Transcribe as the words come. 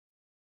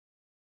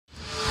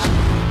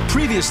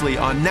Previously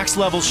on Next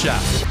Level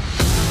Chef.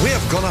 We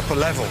have gone up a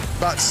level,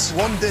 but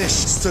one dish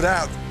stood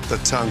out, the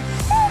tongue.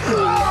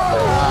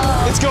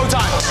 It's go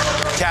time.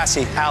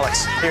 Cassie,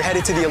 Alex, you're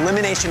headed to the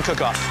elimination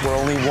cook-off, where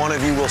only one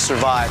of you will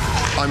survive.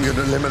 I'm going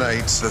to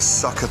eliminate the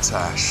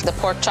succotash. The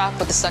pork chop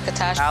with the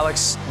succotash.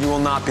 Alex, you will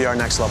not be our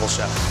Next Level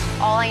Chef.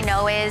 All I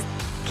know is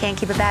can't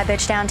keep a bad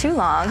bitch down too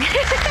long.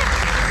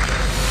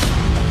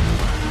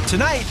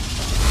 Tonight.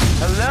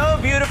 Hello,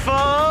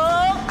 beautiful.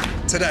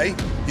 Today,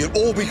 you'll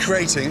all be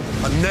creating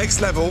a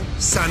next level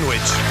sandwich.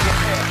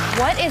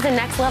 What is a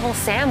next level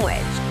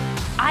sandwich?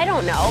 I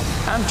don't know.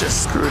 I've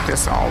just screwed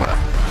this all up.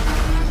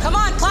 Come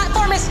on,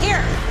 platform is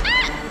here.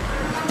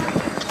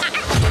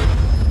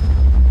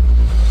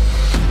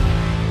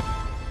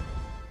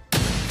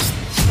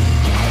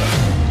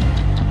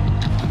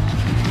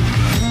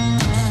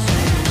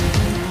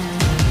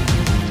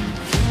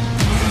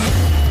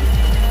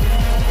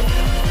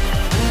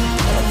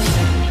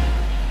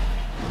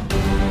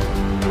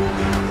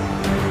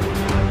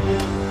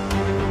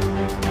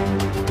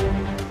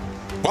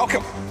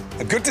 Welcome,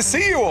 and good to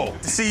see you all.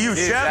 To see you,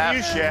 Chef.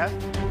 You, Chef.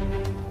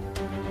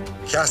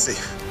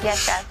 Cassie.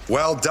 Yes, Chef.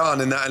 Well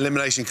done in that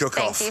elimination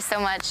cook-off. Thank you so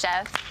much,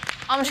 Chef.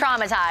 I'm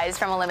traumatized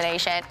from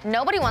elimination.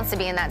 Nobody wants to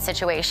be in that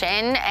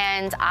situation,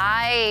 and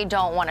I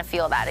don't want to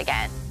feel that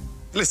again.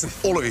 Listen,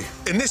 all of you,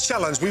 in this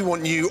challenge, we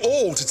want you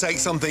all to take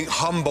something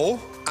humble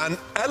and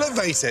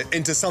elevate it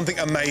into something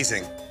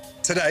amazing.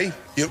 Today,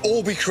 you'll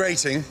all be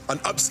creating an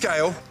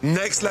upscale,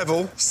 next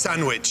level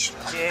sandwich.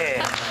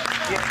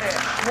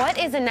 What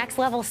is a next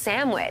level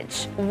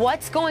sandwich?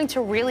 What's going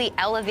to really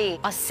elevate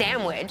a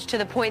sandwich to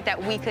the point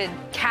that we could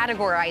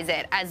categorize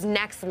it as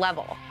next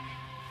level?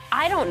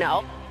 I don't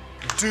know.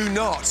 Do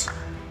not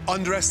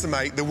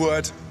underestimate the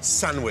word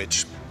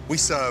sandwich. We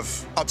serve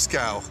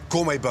upscale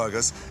gourmet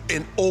burgers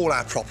in all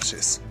our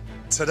properties.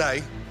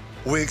 Today,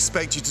 we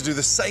expect you to do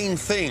the same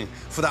thing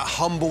for that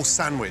humble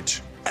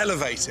sandwich.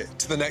 Elevate it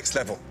to the next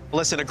level.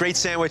 Listen, a great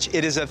sandwich,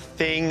 it is a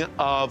thing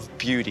of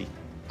beauty.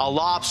 A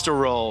lobster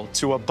roll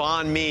to a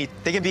banh mi,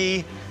 they can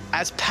be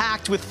as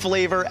packed with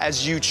flavor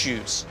as you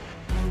choose.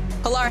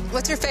 Pilar,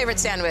 what's your favorite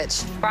sandwich?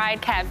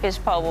 Fried catfish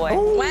po' boy.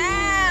 Ooh.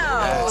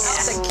 Wow,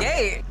 that's a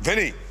gate.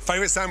 Vinny,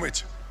 favorite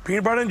sandwich?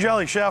 Peanut butter and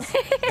jelly, Chef.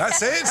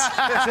 That's it?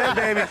 That's it,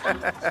 baby.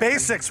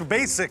 Basics.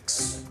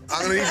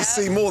 I'm gonna need to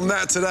see more than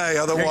that today,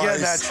 otherwise. You're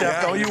getting that,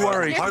 Chef. Don't you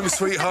worry. Home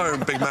sweet home,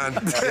 big man.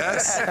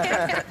 Yes?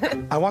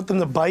 I want them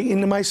to bite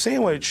into my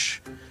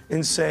sandwich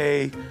and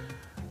say,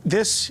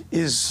 this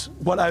is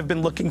what I've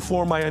been looking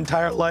for my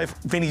entire life.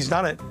 Vinny's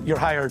done it. You're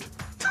hired.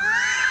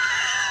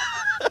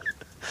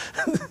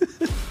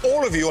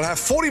 All of you will have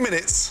 40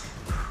 minutes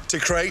to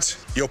create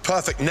your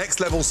perfect next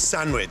level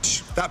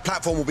sandwich. That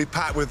platform will be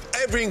packed with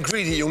every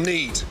ingredient you'll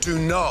need. Do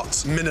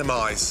not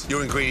minimize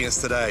your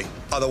ingredients today.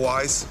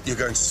 Otherwise, you're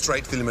going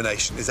straight to the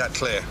elimination. Is that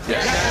clear?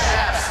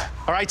 Yes.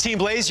 All right, Team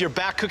Blaze, you're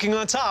back cooking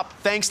on top,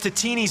 thanks to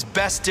Teeny's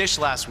best dish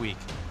last week.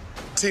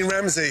 Team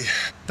Ramsey,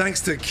 thanks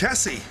to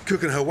Cassie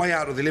cooking her way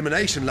out of the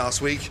elimination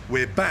last week,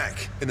 we're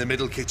back in the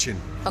middle kitchen.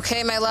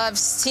 Okay, my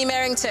loves, Team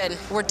Arrington,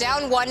 we're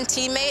down one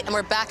teammate and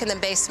we're back in the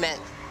basement.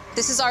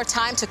 This is our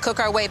time to cook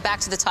our way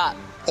back to the top.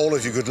 All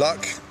of you, good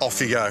luck. Off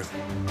you go.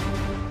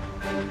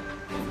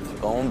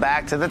 Going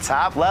back to the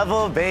top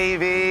level,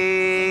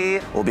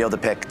 baby. We'll be able to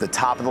pick the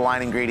top of the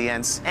line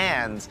ingredients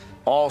and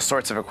all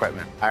sorts of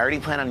equipment. I already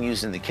plan on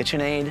using the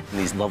KitchenAid,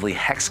 these lovely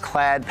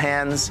hex-clad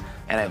pans,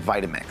 and a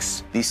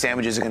Vitamix. These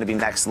sandwiches are gonna be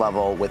next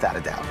level without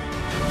a doubt.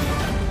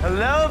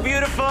 Hello,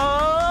 beautiful.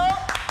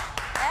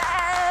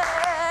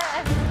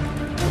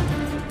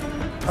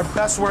 Our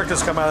best work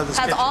has come out of this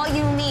That's kitchen. all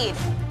you need.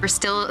 We're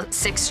still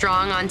 6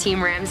 strong on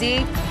Team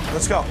Ramsey.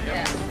 Let's go.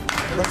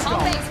 Let's go.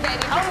 Home base,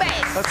 baby. Home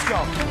base. Let's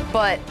go.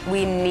 But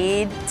we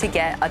need to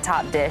get a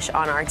top dish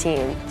on our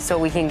team so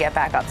we can get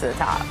back up to the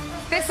top.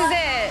 This is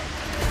it.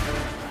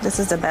 This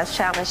is the best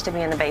challenge to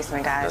be in the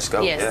basement, guys. Let's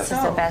go. Yes. Yeah. This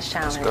is the best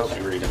challenge. Let's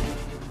go.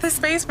 This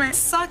basement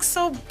sucks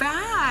so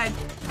bad.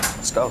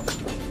 Let's go.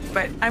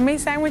 But I made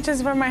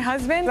sandwiches for my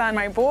husband and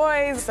my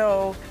boys,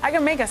 so I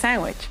can make a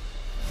sandwich.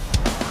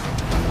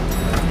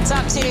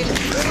 Top team.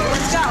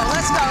 Let's go,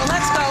 let's go,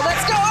 let's go,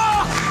 let's go!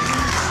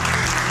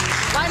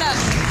 Line up,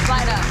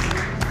 line up.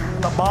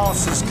 The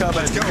boss is coming.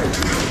 Let's go.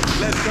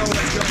 Let's go,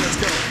 let's go, let's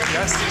go.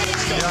 Yes?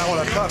 Yeah, I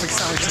want a perfect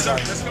sandwich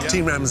today.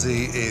 Team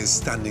Ramsey is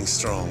standing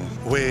strong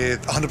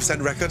with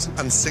 100% record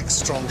and 6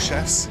 strong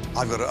chefs.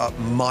 I've got to up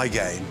my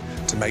game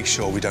to make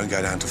sure we don't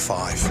go down to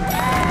 5.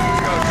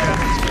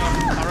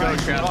 All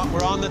right,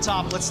 we're on the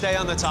top. Let's stay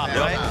on the top,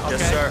 right?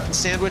 Yes, sir.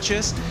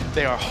 Sandwiches,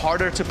 they are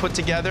harder to put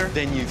together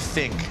than you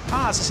think.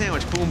 Ah, it's a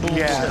sandwich, boom, boom,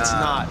 Yeah. boom. It's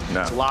not.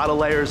 No. It's a lot of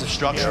layers of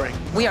structuring.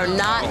 We are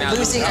not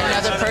losing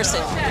another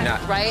person,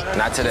 right?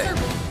 Not today.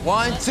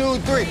 1, 2,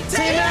 3.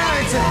 Team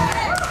Arrington!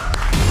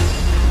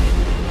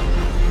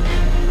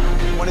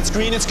 When it's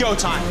green, it's go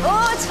time.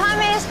 Oh, it's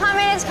coming, it's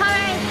coming, it's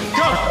coming.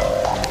 Go!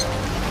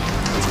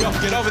 Let's go,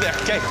 get over there.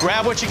 Okay,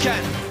 grab what you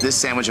can. This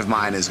sandwich of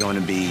mine is going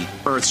to be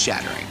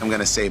earth-shattering. I'm going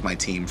to save my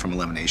team from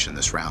elimination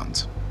this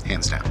round,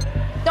 hands down.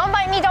 Don't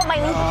bite me, don't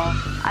bite me.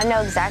 I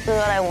know exactly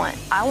what I want.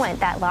 I want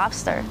that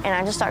lobster. And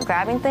I just start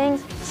grabbing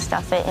things,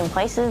 stuff it in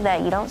places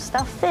that you don't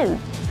stuff food.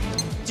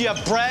 Do you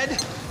have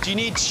bread? Do you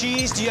need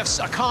cheese? Do you have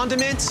a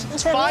condiment?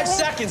 It's 5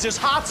 seconds. There's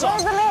hot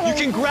sauce. You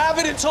can grab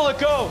it until it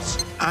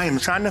goes. I am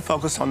trying to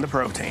focus on the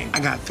protein. I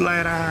got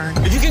flat iron.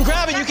 If you can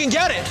grab it, you can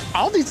get it.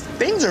 All these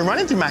things are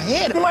running through my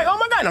head. I'm like, oh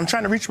my God, I'm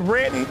trying to reach for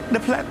bread and the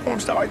platform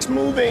starts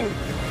moving.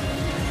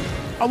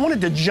 I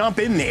wanted to jump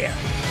in there.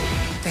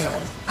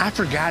 Damn, I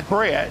forgot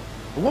bread.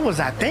 What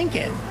was I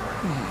thinking?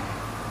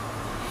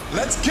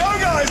 Let's go,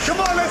 guys. Come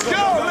on, let's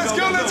go. Let's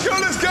go, let's go,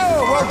 let's go.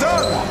 Well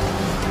done.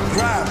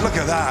 Grab, look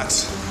at that.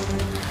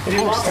 Any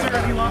lobster?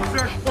 Any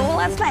lobster? Who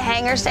lets the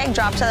hanger steak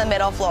drop to the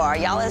middle floor?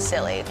 Y'all is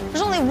silly.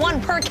 There's only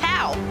one per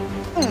cow.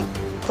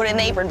 Put it in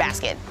the apron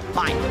basket.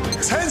 Fine.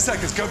 10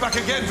 seconds. Go back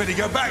again, Vinny.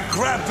 Go back.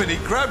 Grab, Vinny.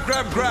 Grab,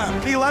 grab, grab.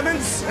 Any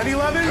lemons? Any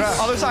lemons? Grab.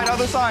 Other side,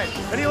 other side.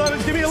 Any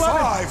lemons? Give me a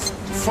lemon. 5,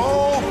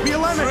 4, Give me a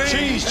lemon. 3,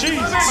 Cheese, cheese.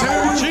 2,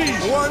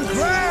 Cheese. 1.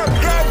 Grab,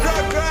 grab,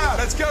 grab, grab.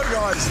 Let's go,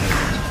 guys.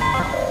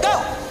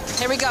 Go.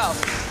 Here we go.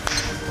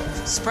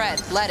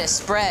 Spread, lettuce,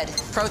 spread,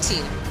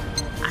 protein.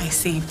 I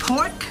see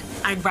pork.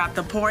 I grab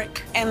the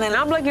pork. And then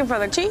I'm looking for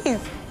the cheese.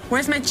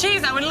 Where's my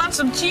cheese? I would love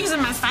some cheese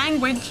in my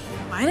sandwich.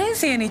 I didn't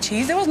see any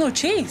cheese. There was no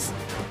cheese.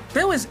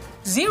 There was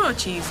 0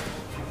 cheese.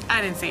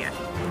 I didn't see it.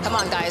 Come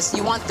on, guys.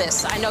 You want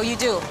this. I know you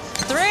do.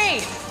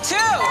 3, 2,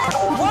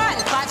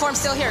 1. Platform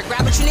still here.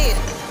 Grab what you need.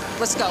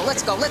 Let's go,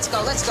 let's go, let's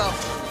go, let's go.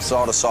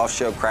 Saw the soft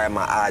shell crab,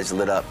 my eyes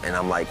lit up, and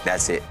I'm like,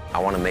 that's it. I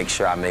want to make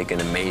sure I make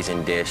an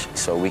amazing dish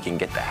so we can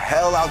get the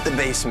hell out the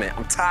basement.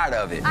 I'm tired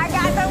of it. I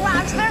got the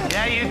lobster.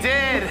 Yeah, you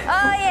did.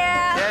 Oh,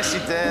 yeah. Yes, you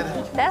did.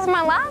 That's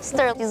my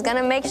lobster. He's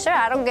gonna make sure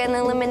I don't get an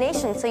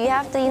elimination. So you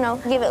have to,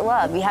 give it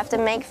love. You have to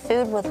make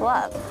food with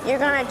love. You're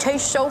gonna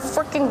taste so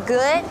freaking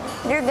good,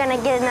 you're gonna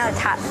get another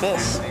top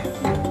dish.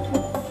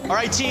 All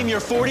right, team, your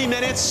 40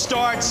 minutes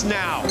starts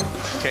now.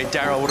 Okay,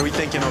 Daryl, what are we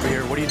thinking over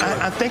here? What are you doing?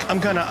 I think I'm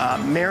gonna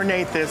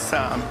marinate this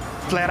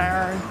flat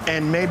iron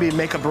and maybe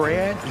make a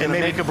bread. You're gonna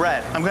make a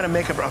bread? I'm gonna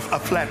make a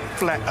flat.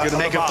 You're gonna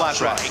make a flat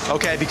bread.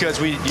 Okay, because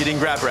you didn't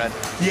grab bread.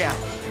 Yeah.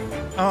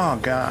 Oh,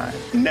 God.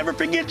 Never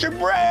forget your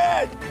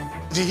bread.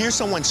 Did you hear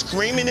someone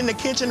screaming in the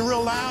kitchen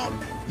real loud?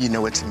 You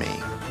know it's me.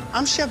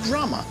 I'm Chef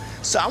Drama,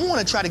 so I want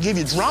to try to give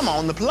you drama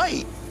on the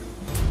plate.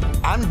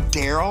 I'm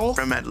Daryl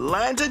from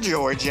Atlanta,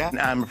 Georgia, and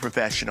I'm a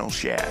professional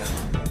chef.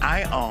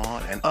 I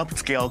own an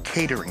upscale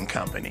catering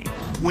company.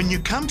 When you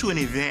come to an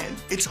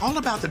event, it's all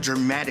about the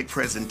dramatic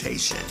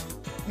presentation.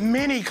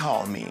 Many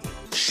call me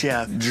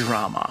Chef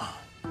Drama.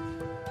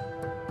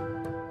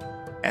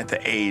 At the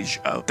age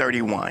of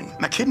 31,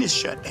 my kidneys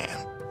shut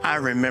down. I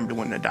remember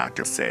when the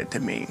doctor said to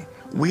me,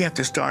 we have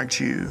to start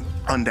you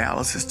on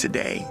dialysis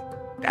today.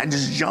 I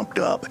just jumped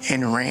up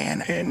and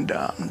ran and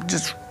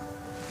just...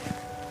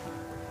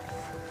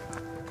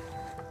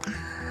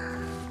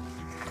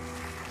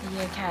 Are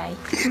you okay?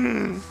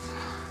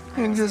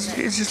 And it's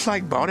just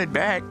like bought it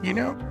back,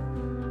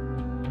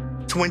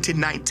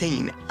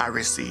 2019, I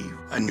received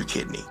a new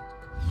kidney,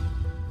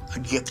 a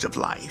gift of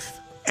life.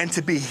 And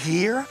to be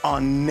here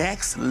on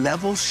Next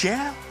Level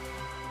Chef,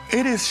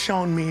 it has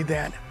shown me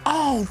that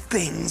all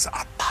things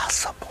are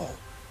possible.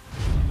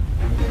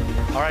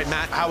 All right,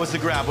 Matt, how was the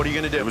grab? What are you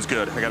gonna do? It was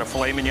good. I got a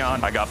filet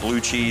mignon. I got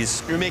blue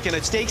cheese. You're making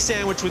a steak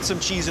sandwich with some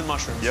cheese and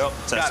mushrooms. Yep,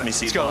 sesame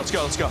seed. Let's go, let's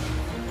go, let's go.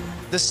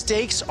 The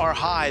stakes are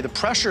high, the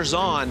pressure's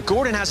on.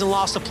 Gordon hasn't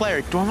lost a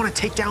player. Do I want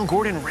to take down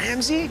Gordon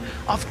Ramsay?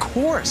 Of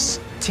course.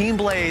 Team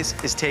Blaze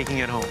is taking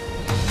it home.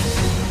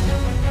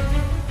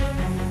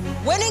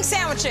 Winning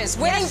sandwiches,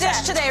 winning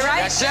dish today,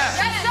 right? Yes, chef.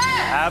 Yes, sir.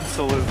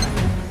 Absolutely.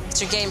 What's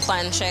your game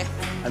plan, Shay?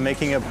 I'm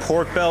making a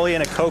pork belly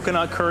and a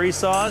coconut curry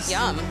sauce.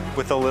 Yum.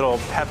 With a little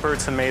pepper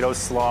tomato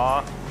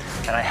slaw.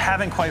 And I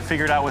haven't quite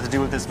figured out what to do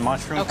with this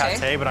mushroom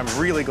pate, but I'm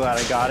really glad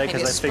I got it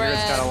because I figure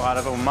it's got a lot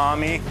of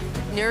umami.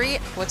 Nuri,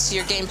 what's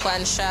your game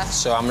plan, chef?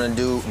 So I'm gonna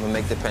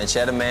make the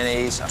pancetta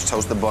mayonnaise,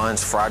 toast the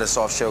buns, fry the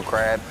soft shell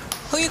crab.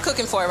 Who you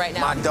cooking for right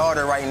now? My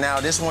daughter right now.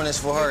 This one is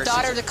for her. Your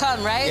daughter to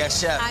come, right?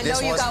 Yes, chef. I know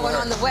you got one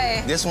on the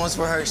way. This one's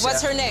for her, chef.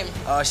 What's her name?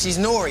 She's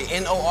Nori,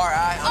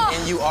 N-O-R-I, I'm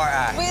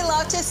N-U-R-I. We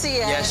love to see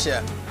it. Yes,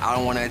 chef. I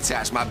don't want to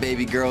attach my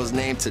baby girl's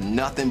name to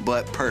nothing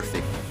but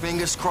perfect.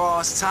 Fingers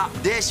crossed, top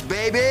dish,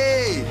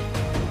 baby!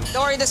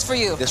 Nori, this for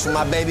you. This for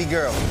my baby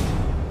girl.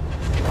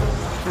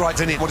 Right,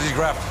 Vinny, what did you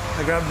grab?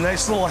 I grabbed a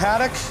nice little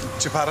haddock.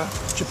 Ciabatta.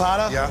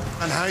 Ciabatta. Yeah.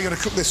 And how are you going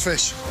to cook this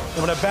fish? I'm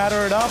going to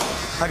batter it up.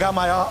 I got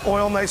my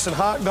oil nice and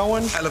hot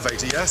going.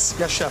 Elevator, yes?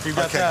 Yes, chef, you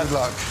got that. Okay, good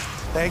luck.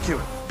 Thank you.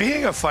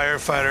 Being a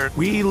firefighter,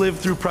 we live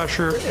through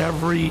pressure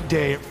every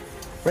day.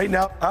 Right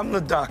now, I'm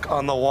the duck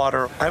on the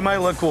water. I might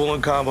look cool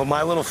and calm, but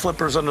my little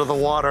flippers under the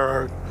water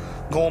are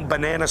going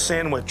banana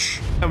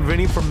sandwich. I'm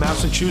Vinny from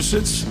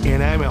Massachusetts,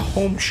 and I'm a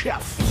home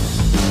chef.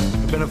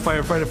 I've been a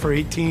firefighter for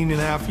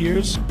 18.5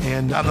 years,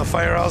 and I'm the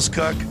firehouse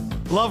cook.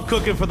 Love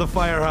cooking for the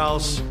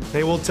firehouse.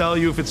 They will tell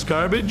you if it's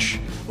garbage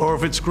or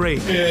if it's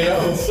great.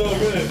 Yeah, it's so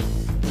good.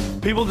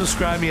 People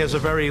describe me as a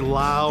very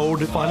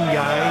loud, fun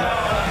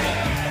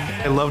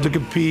guy. I love to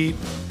compete.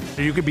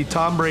 You could be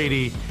Tom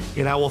Brady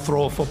and I will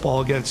throw a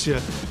football against you.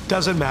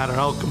 Doesn't matter,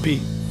 I'll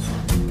compete.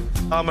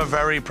 I'm a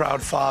very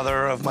proud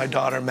father of my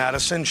daughter,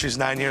 Madison. She's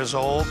 9 years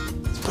old.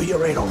 Let's put you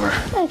right over.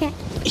 Okay.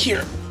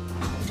 Here.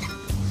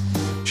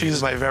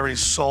 She's my very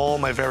soul,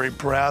 my very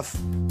breath.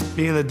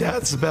 Being a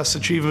dad's the best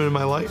achievement in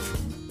my life.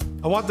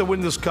 I want to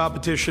win this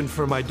competition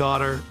for my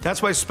daughter.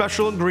 That's my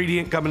special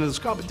ingredient coming to this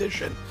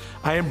competition.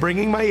 I am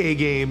bringing my A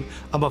game.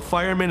 I'm a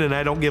fireman and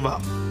I don't give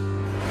up.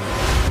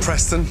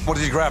 Preston, what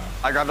did you grab?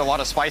 I grabbed a lot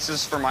of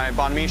spices for my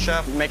banh mi,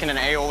 chef. I'm making an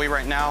aioli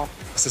right now.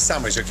 It's a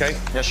sandwich, okay?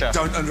 Yes, chef.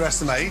 Don't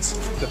underestimate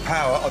the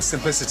power of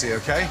simplicity,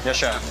 okay? Yes,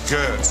 chef.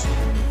 Good.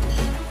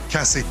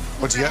 Cassie,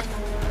 what'd you get?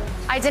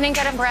 I didn't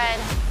get a bread.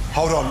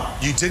 Hold on,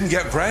 you didn't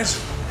get bread?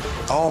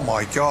 Oh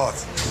my God.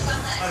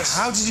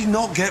 How did you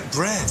not get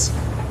bread?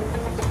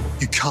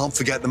 You can't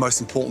forget the most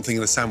important thing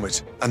in a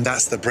sandwich, and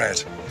that's the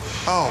bread.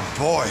 Oh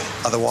boy.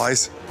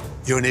 Otherwise,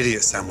 you're an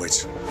idiot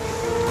sandwich.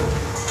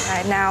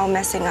 I'm now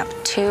messing up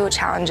 2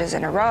 challenges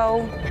in a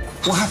row.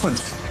 What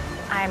happened?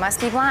 I must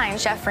be blind.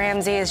 Chef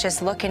Ramsay is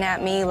just looking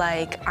at me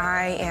like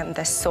I am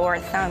the sore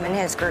thumb in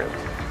his group.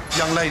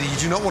 Young lady, you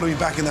do not want to be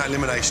back in that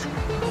elimination.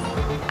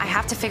 I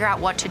have to figure out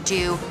what to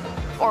do,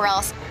 or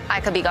else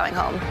I could be going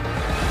home.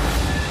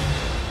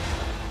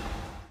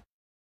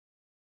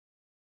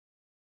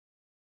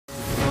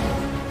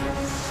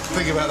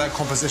 Think about that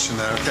composition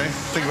there, okay?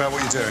 Think about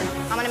what you're doing.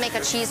 I'm gonna make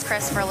a cheese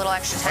crisp for a little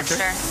extra texture.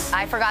 Okay.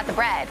 I forgot the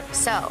bread,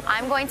 so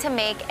I'm going to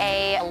make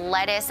a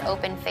lettuce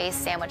open-faced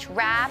sandwich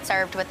wrap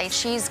served with a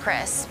cheese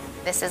crisp.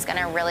 This is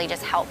gonna really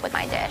just help with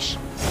my dish.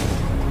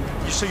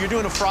 So you're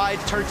doing a fried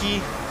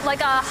turkey?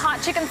 Like a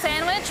hot chicken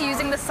sandwich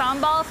using the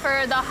sambal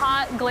for the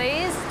hot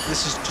glaze.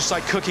 This is just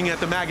like cooking at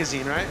the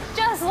magazine, right?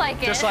 Just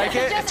like it. Just like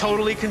it? A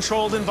totally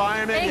controlled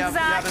environment.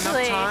 Exactly. You have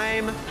enough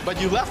time.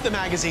 But you left the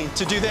magazine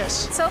to do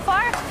this. So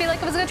far, I feel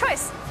like it was a good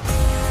choice.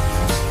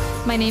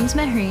 My name's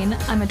Mehreen.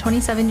 I'm a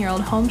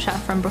 27-year-old home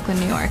chef from Brooklyn,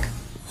 New York.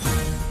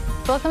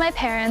 Both of my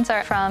parents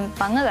are from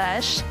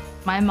Bangladesh.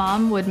 My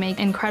mom would make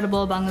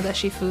incredible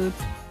Bangladeshi food.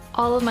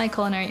 All of my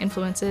culinary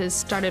influences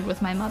started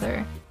with my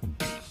mother.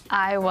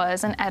 I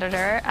was an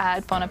editor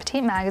at Bon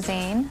Appetit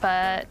magazine,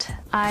 but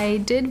I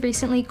did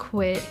recently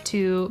quit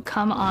to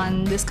come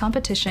on this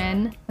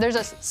competition. There's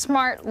a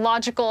smart,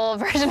 logical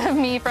version of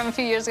me from a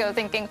few years ago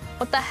thinking,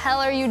 what the hell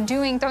are you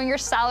doing throwing your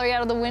salary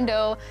out of the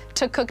window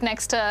to cook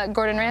next to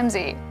Gordon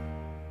Ramsay?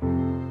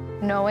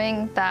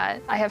 Knowing that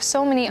I have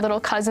so many little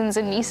cousins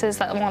and nieces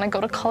that want to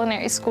go to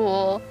culinary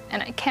school,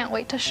 and I can't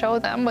wait to show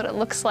them what it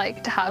looks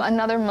like to have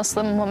another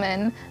Muslim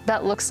woman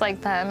that looks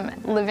like them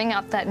living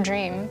out that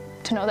dream,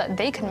 to know that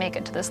they can make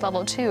it to this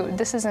level too.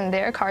 This is in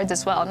their cards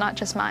as well, not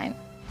just mine.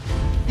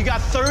 You got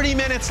 30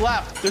 minutes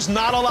left. There's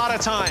not a lot of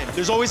time.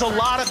 There's always a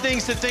lot of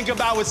things to think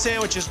about with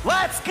sandwiches.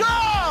 Let's go!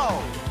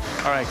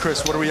 All right,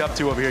 Chris, what are we up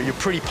to over here? You're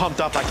pretty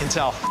pumped up, I can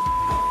tell.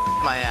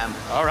 I am.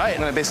 All right. I'm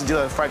gonna basically do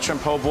a fried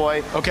shrimp po'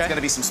 boy. Okay. It's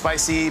gonna be some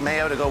spicy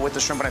mayo to go with the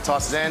shrimp when I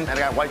toss it in, and I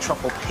got white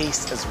truffle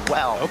paste as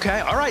well.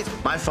 Okay, all right.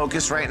 My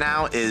focus right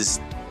now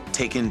is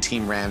taking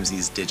Team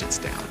Ramsay's digits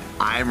down.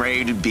 I'm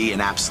ready to be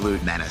an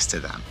absolute menace to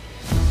them.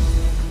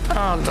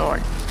 Oh,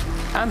 Lord.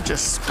 I'm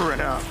just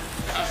screwing up.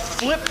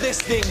 Flip this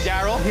thing,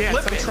 Daryl. Yes,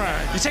 Flip I'm it.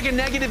 trying. You take a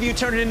negative, you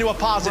turn it into a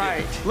positive.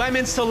 Right.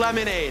 Lemons to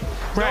lemonade.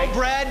 Right. No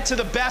bread to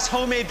the best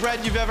homemade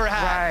bread you've ever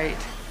had. Right.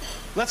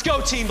 Let's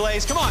go, Team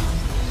Blaze. Come on.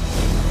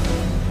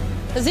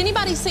 Does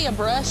anybody see a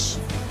brush?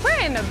 We're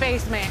in the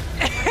basement.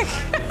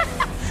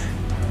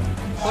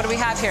 What do we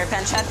have here,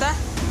 pancetta?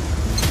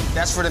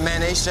 That's for the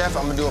mayonnaise, chef.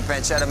 I'm gonna do a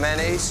pancetta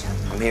mayonnaise.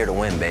 I'm here to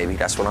win, baby.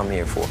 That's what I'm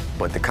here for.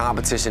 But the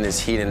competition is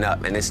heating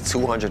up, and it's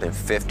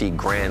 250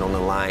 grand on the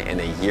line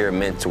and a year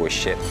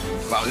mentorship.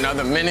 About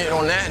another minute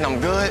on that, and I'm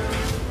good.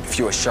 If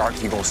you're a shark,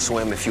 you're gonna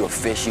swim. If you're a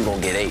fish, you're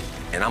gonna get ate.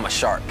 And I'm a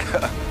shark.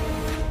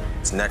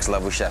 It's next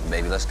level chef,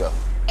 baby. Let's go.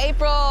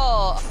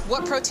 April,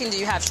 what protein do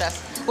you have,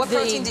 chef? What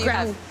protein do you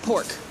have?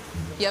 Pork.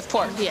 You have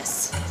pork?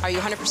 Yes. Are you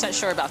 100%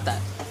 sure about that?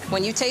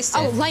 When you taste it.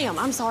 Oh, lamb.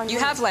 I'm sorry. You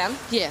have lamb?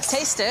 Yes.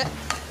 Taste it.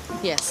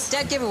 Yes.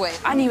 Dead giveaway.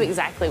 I knew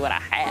exactly what I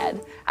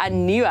had. I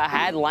knew I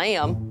had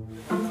lamb.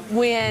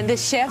 When the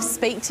chefs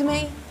speak to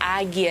me,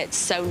 I get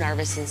so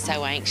nervous and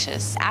so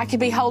anxious. I could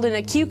be holding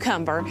a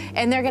cucumber,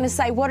 and they're gonna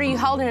say, what are you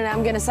holding? And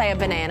I'm gonna say a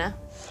banana.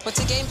 What's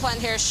the game plan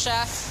here,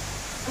 chef?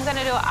 I'm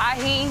gonna do an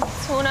ahi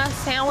tuna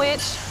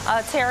sandwich,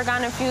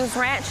 tarragon-infused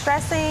ranch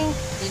dressing.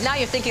 Now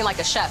you're thinking like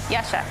a chef.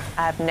 Yes, chef.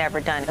 I've never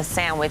done a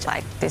sandwich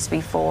like this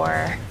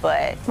before,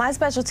 but my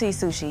specialty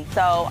is sushi,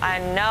 so I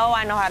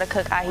know how to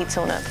cook ahi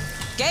tuna.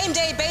 Game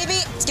day, baby.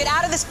 Let's get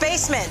out of this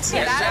basement.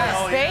 Get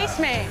out of this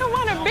basement. I don't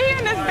want to be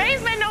in this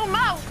basement no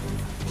more.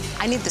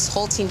 I need this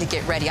whole team to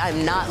get ready.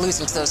 I'm not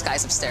losing to those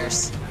guys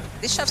upstairs.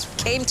 These chefs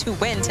came to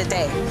win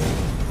today.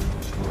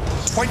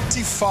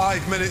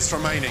 25 minutes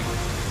remaining.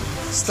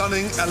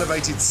 Stunning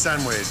elevated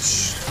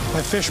sandwich.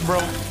 My fish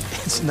broke.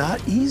 It's not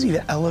easy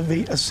to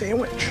elevate a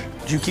sandwich.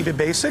 Do you keep it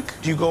basic?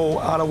 Do you go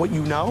out of what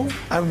you know?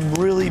 I'm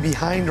really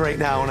behind right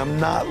now, and I'm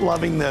not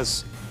loving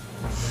this.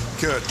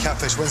 Good.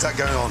 Catfish, when's that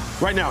going on?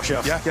 Right now,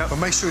 chef. Yeah? But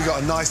make sure you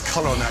got a nice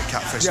colour on that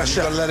catfish. Yeah, and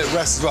chef. You've got to let it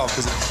rest as well,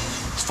 because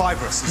It's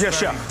fibrous. It's yes,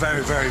 chef.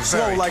 Very, very, very.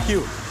 Slow like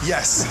you.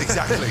 Yes,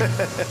 exactly.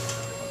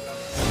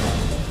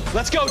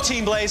 Let's go,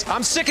 Team Blaze.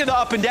 I'm sick of the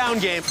up and down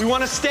game. We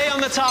want to stay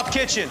on the top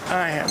kitchen.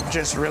 I have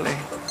just really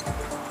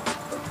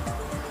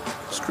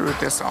screwed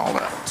this all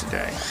up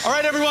today. All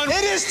right, everyone.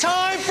 It is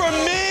time for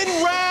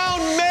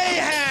mid-round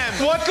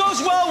mayhem. What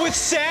goes well with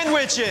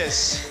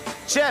sandwiches?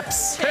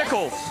 Chips.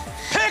 Pickles.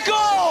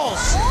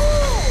 Pickles!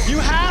 You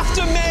have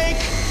to make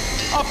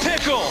a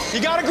pickle.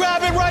 You gotta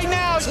grab it right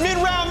now. It's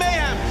mid-round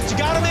mayhem. You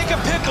gotta make a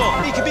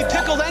pickle. You can be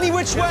pickled any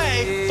which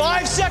way.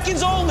 5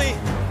 seconds only.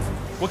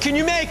 What can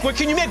you make? What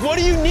can you make? What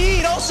do you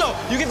need? Also,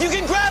 if you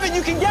can grab it,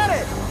 you can get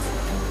it.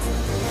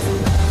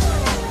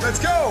 Let's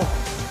go.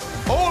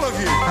 All of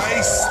you,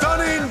 a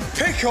stunning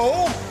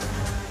pickle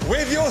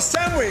with your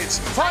sandwich.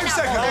 5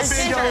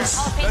 seconds.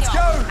 Let's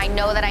go. I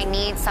know that I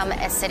need some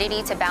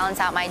acidity to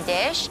balance out my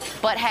dish,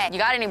 but hey, you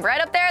got any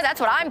bread up there? That's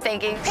what I'm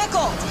thinking.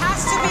 Pickled.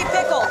 Has to be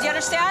pickled. You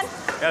understand?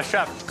 Yes,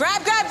 chef.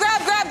 Grab, grab,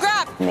 grab, grab,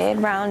 grab.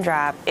 Mid-round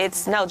drop.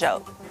 It's no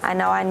joke. I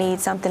know I need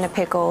something to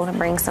pickle to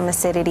bring some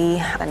acidity.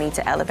 I need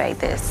to elevate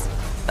this.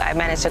 I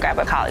managed to grab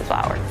a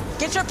cauliflower.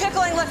 Get your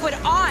pickling liquid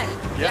on.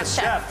 Yes,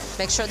 chef.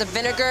 Make sure the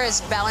vinegar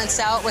is balanced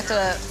out with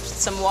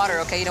some water,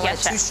 okay? You don't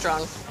want it too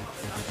strong.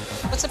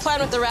 What's the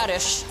plan with the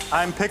radish?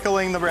 I'm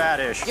pickling the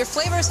radish. Your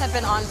flavors have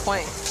been on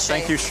point, Shay.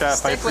 Thank you,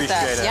 chef. I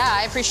appreciate it. Yeah,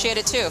 I appreciate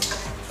it too.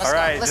 All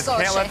right, just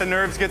can't let the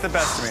nerves get the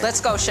best of me. Let's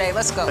go, Shay.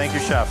 Let's go. Thank you,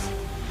 chef.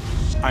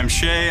 I'm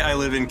Shay. I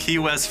live in Key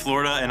West,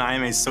 Florida, and I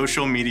am a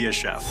social media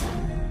chef.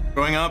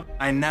 Growing up,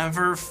 I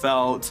never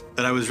felt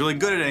that I was really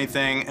good at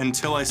anything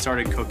until I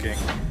started cooking.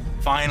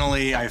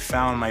 Finally, I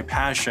found my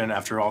passion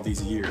after all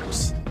these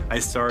years. I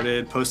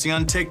started posting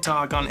on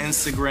TikTok, on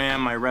Instagram,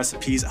 my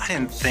recipes. I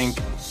didn't think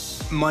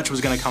much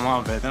was gonna come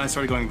of it. Then I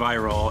started going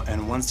viral,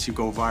 and once you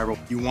go viral,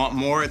 you want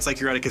more. It's like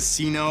you're at a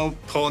casino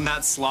pulling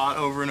that slot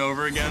over and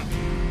over again.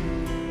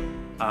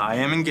 I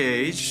am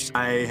engaged.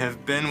 I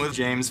have been with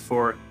James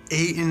for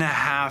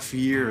 8.5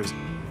 years.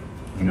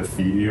 I'm gonna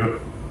feed you.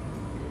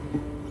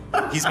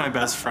 He's my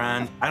best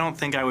friend. I don't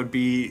think I would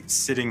be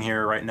sitting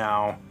here right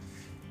now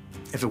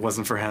if it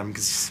wasn't for him,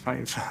 because he's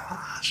my...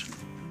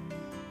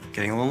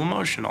 Getting a little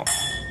emotional.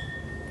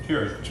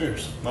 Cheers,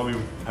 cheers. Love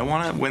you. I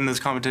want to win this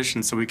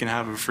competition so we can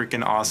have a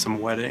freaking awesome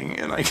wedding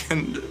and I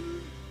can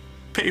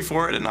pay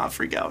for it and not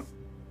freak out.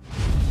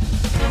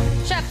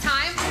 Chef,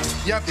 time?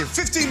 Yep,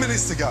 15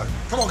 minutes to go.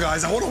 Come on,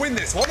 guys, I want to win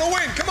this. I want to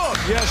win, come on.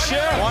 Yes,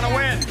 chef. I want to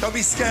win. Don't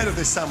be scared of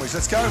this sandwich.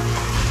 Let's go.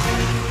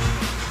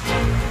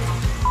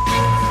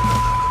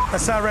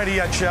 That's not ready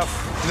yet, chef.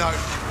 No.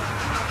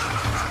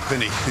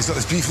 Vinny, he's got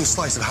this beautiful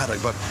slice of haddock,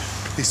 but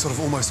he's sort of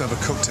almost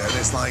overcooked it. And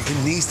it's like, it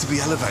needs to be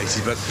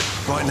elevated, but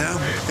right now,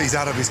 he's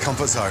out of his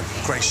comfort zone.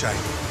 Great shape.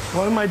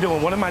 What am I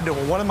doing? What am I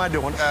doing? What am I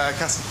doing?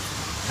 Cassie.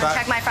 I'll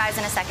check my fries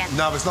in a second.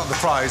 No, it's not the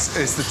fries.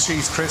 It's the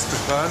cheese crisp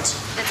that's burnt.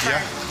 It's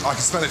burnt. Yeah, I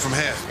can smell it from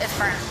here. It's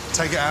burnt.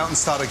 Take it out and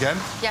start again.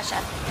 Yes,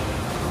 chef.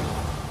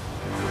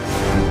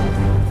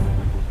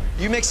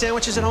 You make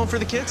sandwiches at home for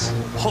the kids?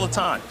 All the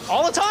time.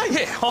 All the time?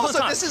 Yeah, all the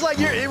time. So this is like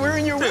we're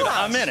in your Dude, wheelhouse.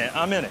 I'm in it.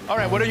 I'm in it. All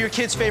right, what are your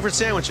kids' favorite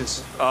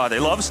sandwiches? They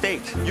love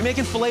steak. You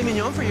making filet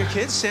mignon for your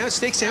kids?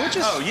 Steak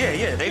sandwiches? Oh yeah,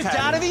 yeah. They've had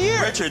dad of the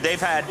year. Richard, they've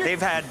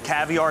had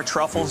caviar,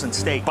 truffles, and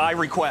steak by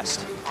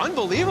request.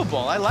 Unbelievable.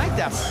 I like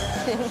that.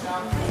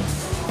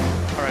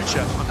 All right,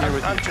 chef. I'm here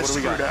with you. What do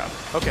we got?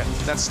 Okay,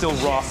 that's still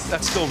raw.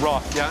 That's still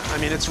raw. Yeah, I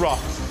mean it's raw.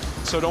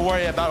 So don't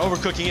worry about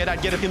overcooking it.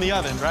 I'd get it in the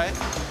oven, right?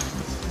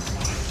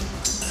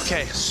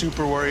 Okay,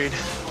 super worried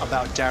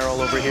about Daryl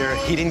over here.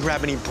 He didn't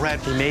grab any bread.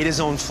 He made his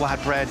own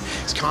flatbread.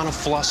 He's kind of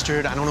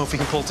flustered. I don't know if he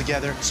can pull it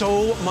together.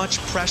 So much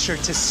pressure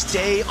to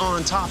stay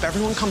on top.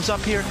 Everyone comes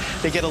up here,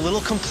 they get a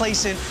little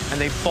complacent, and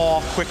they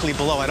fall quickly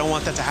below. I don't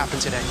want that to happen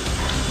today.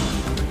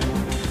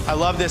 I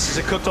love this. Is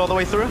it cooked all the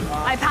way through?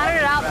 I patted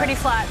it out pretty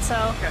flat, so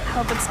I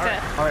hope it's good.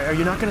 All right, are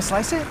you not gonna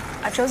slice it?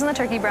 I've chosen the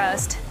turkey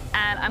breast,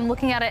 and I'm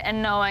looking at it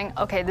and knowing,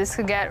 okay, this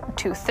could get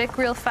too thick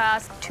real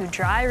fast, too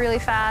dry really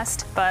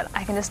fast, but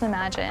I can just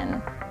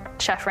imagine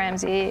Chef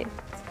Ramsay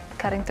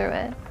cutting through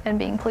it and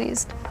being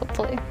pleased,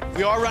 hopefully.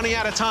 We are running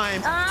out of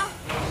time. How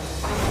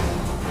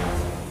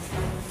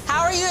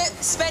are you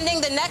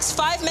spending the next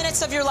 5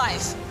 minutes of your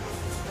life?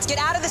 Let's get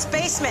out of this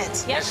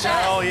basement. Yes,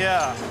 chef. Oh,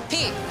 yeah.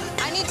 Pete,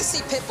 I need to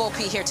see Pitbull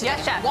Pete here today.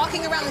 Yes, chef.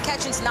 Walking around the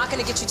kitchen's not going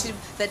to get you to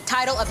the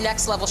title of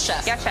next level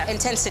chef. Yes, chef.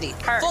 Intensity.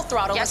 Her. Full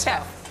throttle. Yes, Let's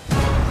chef.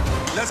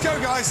 go. Let's go,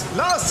 guys.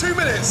 Last 2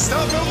 minutes.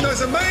 Start building those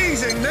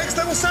amazing next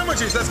level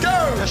sandwiches. Let's go.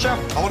 Yes,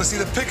 chef. I want to see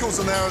the pickles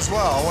in there as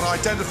well. I want to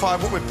identify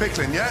what we're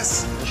pickling,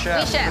 yes? Yes, chef.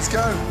 Yes, chef. Let's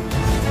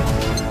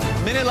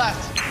go. Minute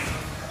left.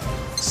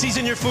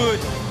 Season your food.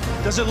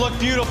 Does it look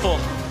beautiful?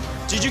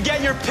 Did you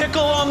get your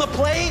pickle on the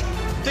plate?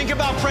 Think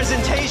about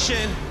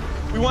presentation.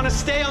 We want to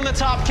stay on the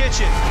top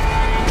kitchen.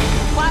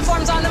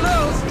 Platform's on the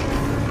move.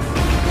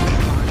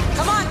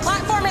 Come on,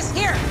 platform is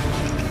here.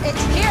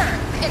 It's here.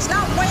 It's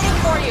not waiting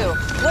for you.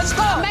 Let's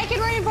go. Make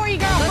it ready for you,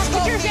 girl. Let's Put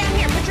go, yours Pete. down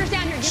here. Put yours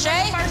down here. Give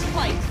Shay? her the first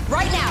plate.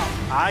 Right now.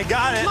 I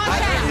got it. Come on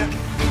down.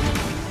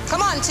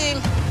 Come on, team.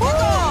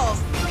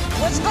 Pickles.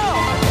 Let's go.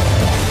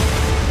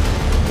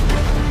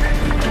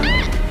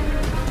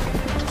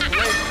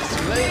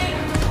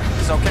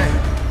 It's okay.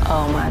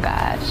 Oh my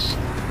gosh.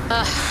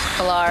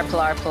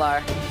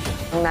 Pilar.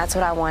 And that's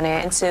what I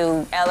wanted,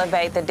 to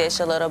elevate the dish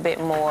a little bit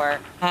more.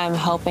 I'm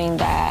hoping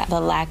that the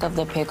lack of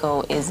the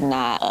pickle is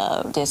not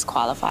a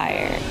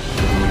disqualifier.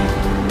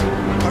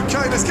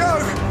 Okay, let's go.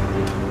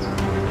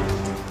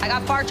 I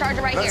got far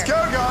charger right Let's here.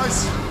 go,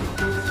 guys.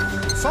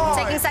 5,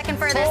 Taking second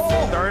for this.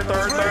 4, Third. 3,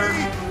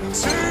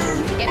 2,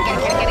 Get it.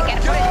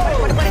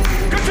 Put it.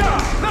 Good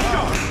job. Let's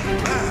go.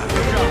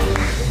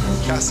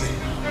 Cassie,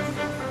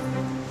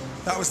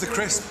 that was the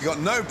crisp. You got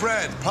no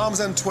bread,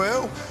 Parmesan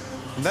twirl,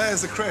 and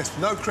there's the crisp,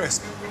 no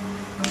crisp.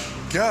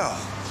 Girl,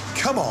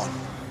 come on.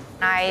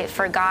 I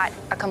forgot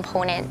a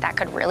component that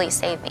could really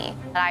save me.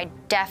 I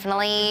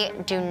definitely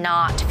do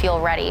not feel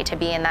ready to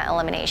be in that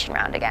elimination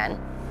round again.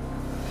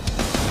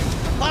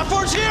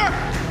 Platform's here!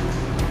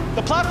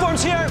 The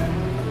platform's here!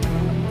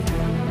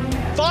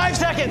 5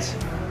 seconds.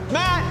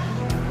 Matt!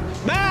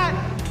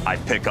 I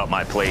pick up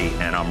my plate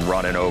and I'm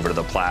running over to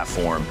the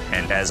platform.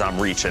 And as I'm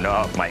reaching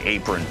up, my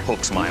apron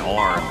hooks my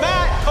arm.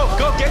 Matt! Oh,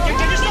 go, get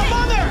your stuff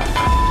on there!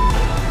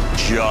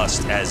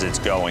 Just as it's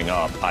going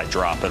up, I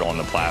drop it on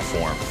the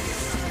platform.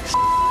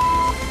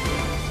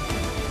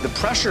 The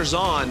pressure's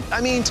on. I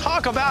mean,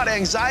 talk about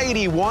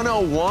anxiety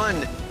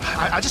 101.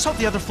 I just hope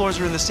the other floors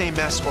are in the same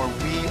mess or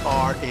we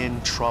are in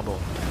trouble.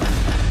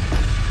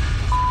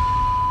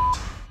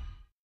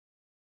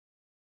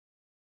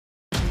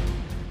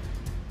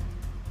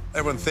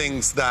 Everyone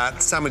thinks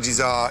that sandwiches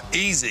are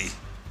easy,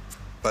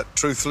 but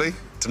truthfully,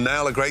 to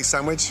nail a great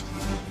sandwich,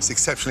 it's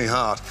exceptionally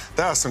hard.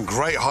 There are some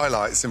great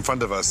highlights in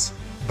front of us,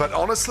 but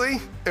honestly,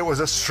 it was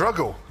a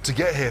struggle to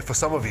get here for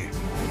some of you.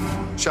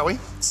 Shall we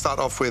start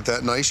off with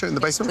Naisha in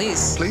the basement?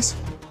 Please.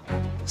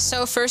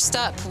 So first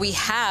up, we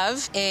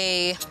have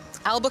a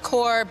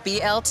albacore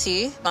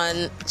BLT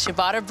on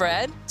ciabatta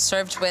bread,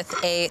 served with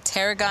a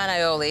tarragon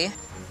aioli.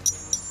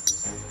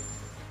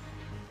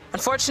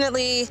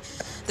 Unfortunately,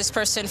 this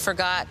person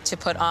forgot to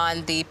put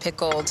on the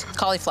pickled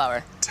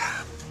cauliflower.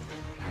 Damn.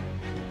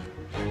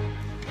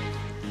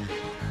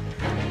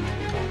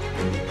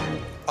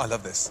 I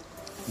love this.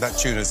 That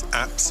tuna's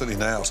absolutely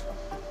nailed.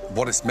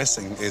 What it's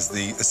missing is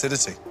the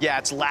acidity. Yeah,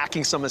 it's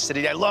lacking some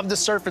acidity. I love the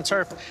surf and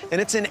turf, and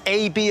it's an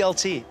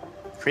ABLT.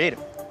 Creative.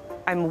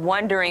 I'm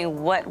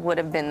wondering what would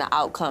have been the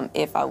outcome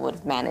if I would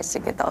have managed to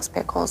get those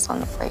pickles on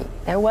the plate.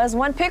 There was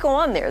one pickle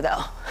on there,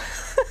 though.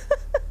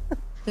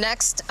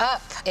 Next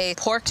up, a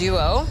pork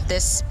duo.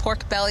 This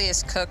pork belly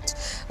is cooked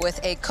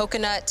with a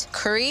coconut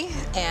curry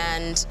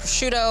and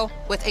prosciutto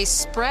with a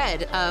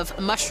spread of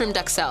mushroom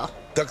duxelle.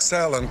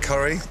 Duxelle and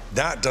curry,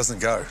 that doesn't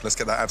go. Let's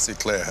get that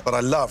absolutely clear. But I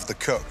love the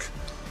cook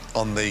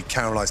on the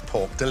caramelized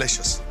pork.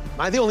 Delicious.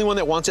 Am I the only one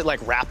that wants it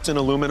like wrapped in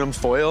aluminum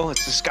foil?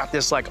 It's just got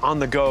this like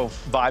on-the-go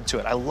vibe to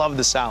it. I love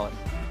the salad.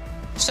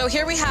 So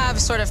here we have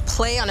sort of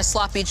play on a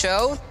sloppy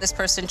joe. This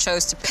person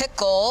chose to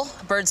pickle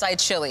bird's eye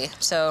chili,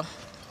 so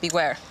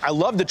beware. I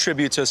love the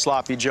tribute to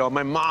Sloppy Joe.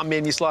 My mom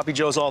made me Sloppy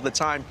Joes all the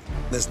time.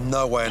 There's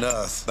no way on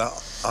earth that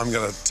I'm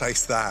gonna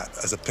taste that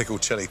as a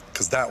pickled chili,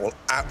 because that will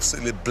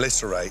absolutely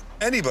obliterate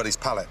anybody's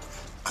palate.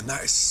 And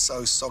that is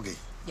so soggy.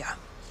 Yeah.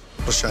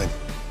 What a shame.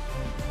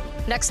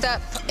 Next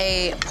up,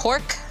 a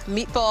pork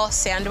meatball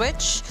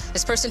sandwich.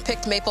 This person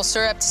picked maple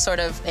syrup to sort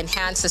of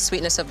enhance the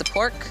sweetness of the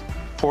pork.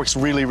 Pork's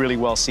really, really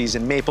well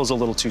seasoned. Maple's a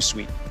little too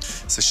sweet.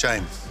 It's a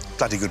shame.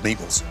 Bloody good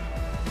meatballs.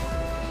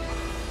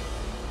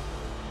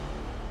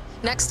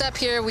 Next up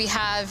here, we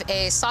have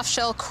a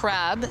soft-shell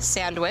crab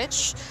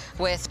sandwich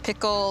with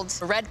pickled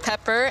red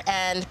pepper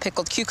and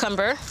pickled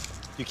cucumber.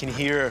 You can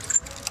hear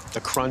the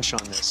crunch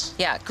on this.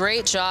 Yeah,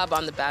 great job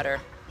on the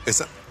batter.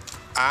 It's an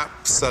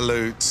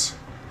absolute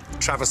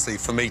travesty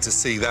for me to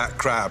see that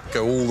crab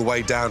go all the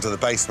way down to the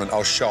basement. I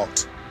was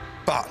shocked.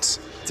 But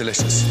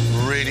delicious,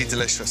 really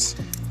delicious.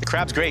 The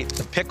crab's great.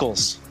 The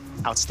pickles,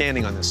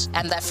 outstanding on this.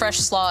 And that fresh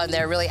slaw in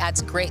there really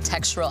adds great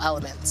textural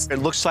elements. It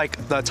looks like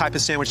the type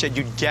of sandwich that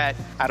you'd get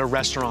at a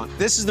restaurant.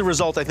 This is the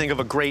result, I think, of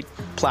a great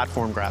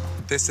platform grab.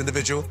 This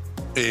individual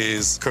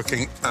is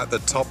cooking at the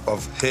top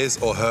of his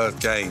or her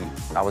game.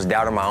 I was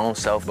doubting my own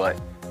self, but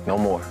no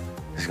more.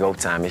 It's go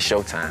time. It's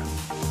show time.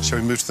 Shall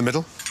we move to the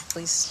middle?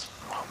 Please.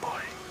 Oh,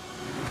 boy.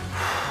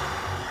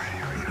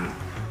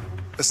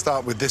 Let's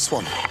start with this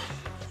one.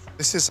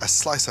 This is a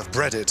slice of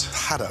breaded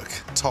haddock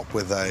topped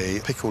with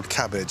a pickled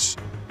cabbage.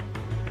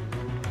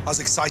 I was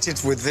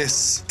excited with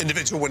this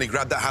individual when he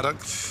grabbed that haddock.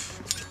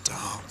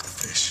 Dark, the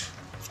fish.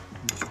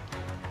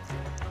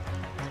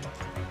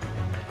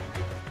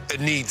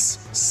 It needs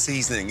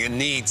seasoning, it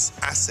needs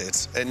acid,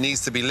 it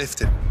needs to be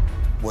lifted.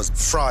 Was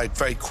fried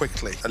very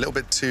quickly, a little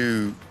bit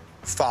too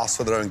fast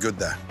for their own good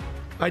there.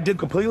 I did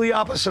completely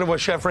opposite of what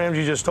Chef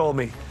Ramsay just told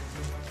me.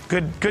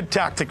 Good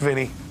tactic,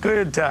 Vinny.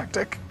 Good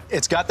tactic.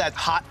 It's got that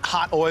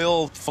hot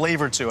oil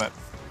flavor to it,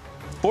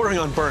 bordering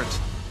on burnt.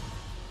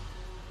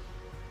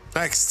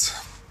 Next,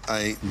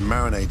 a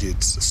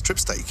marinated strip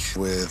steak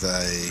with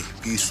a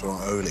beautiful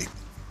aioli.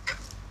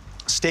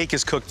 Steak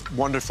is cooked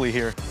wonderfully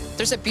here.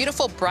 There's a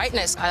beautiful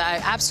brightness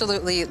I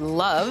absolutely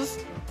love.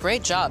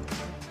 Great job.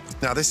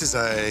 Now, this is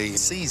a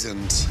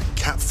seasoned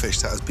catfish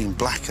that has been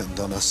blackened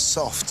on a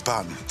soft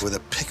bun with a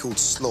pickled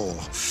slaw.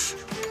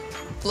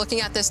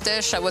 Looking at this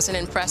dish, I wasn't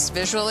impressed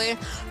visually,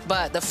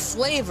 but the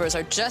flavors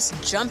are just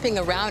jumping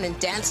around and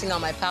dancing on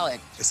my palate.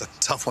 It's a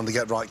tough one to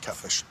get right,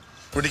 catfish.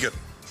 Really good.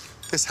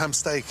 This ham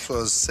steak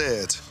was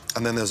seared,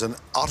 and then there's an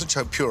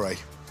artichoke puree.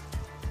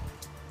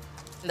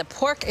 The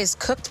pork is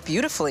cooked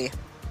beautifully.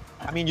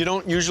 I mean, you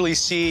don't usually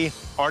see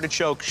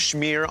artichoke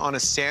schmear on a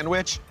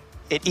sandwich.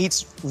 It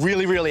eats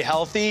really, really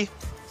healthy.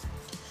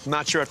 I'm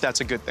not sure if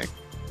that's a good thing.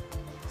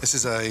 This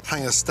is a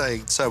hanger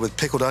steak served with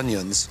pickled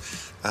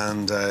onions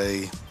and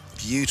a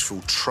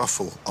beautiful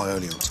truffle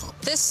aioli on top.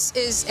 This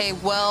is a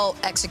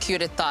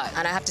well-executed thought,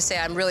 and I have to say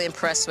I'm really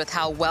impressed with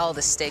how well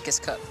the steak is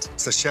cooked.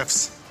 It's the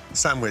chef's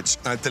sandwich.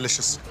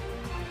 Delicious.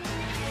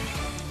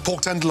 Pork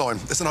tenderloin.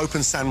 It's an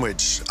open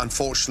sandwich.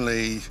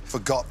 Unfortunately,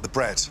 forgot the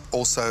bread.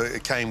 Also,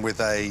 it came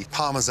with a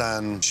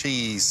Parmesan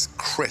cheese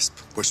crisp,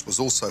 which was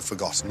also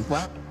forgotten.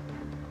 Wow.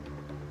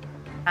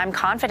 I'm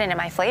confident in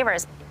my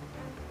flavors.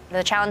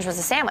 The challenge was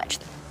a sandwich,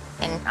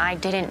 and I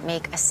didn't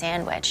make a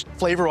sandwich.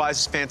 Flavor-wise,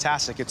 it's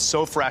fantastic. It's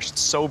so fresh,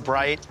 it's so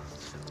bright.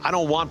 I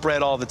don't want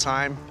bread all the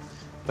time,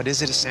 but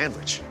is it a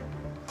sandwich?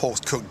 Pork's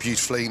cooked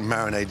beautifully,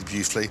 marinated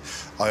beautifully.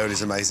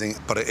 Aioli's amazing,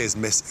 but it is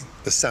missing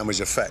the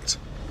sandwich effect.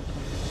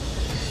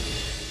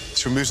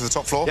 Should we move to the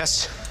top floor?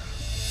 Yes.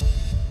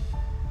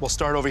 We'll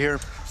start over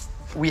here.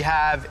 We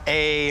have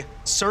a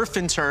surf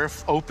and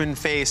turf,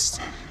 open-faced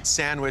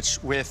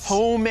sandwich with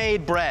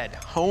homemade bread.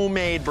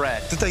 Homemade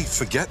bread. Did they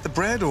forget the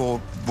bread,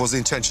 or was the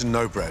intention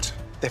no bread?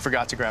 They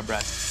forgot to grab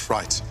bread.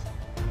 Right.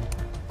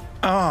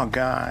 Oh,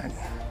 God.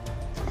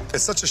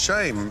 It's such a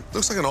shame.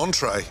 Looks like an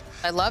entree.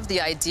 I love the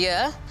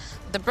idea.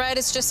 The bread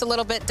is just a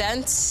little bit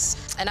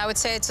dense, and I would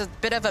say it's a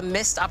bit of a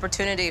missed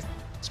opportunity.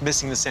 It's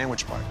missing the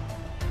sandwich part.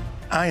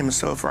 I am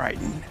so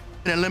frightened.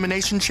 The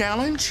elimination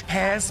challenge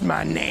has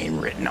my name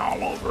written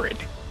all over it.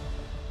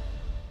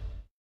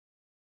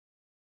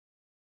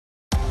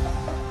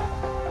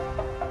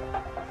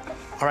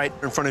 All right,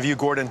 in front of you,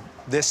 Gordon,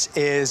 this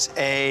is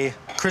a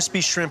crispy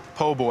shrimp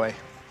po' boy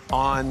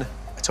on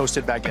a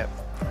toasted baguette.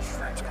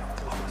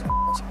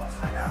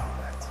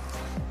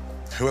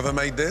 Whoever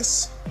made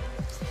this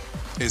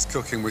is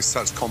cooking with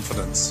such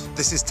confidence.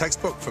 This is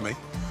textbook for me.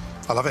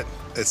 I love it.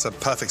 It's a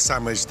perfect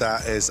sandwich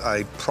that is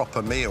a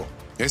proper meal.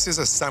 This is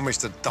a sandwich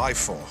to die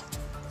for,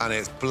 and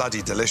it's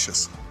bloody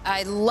delicious.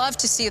 I love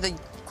to see the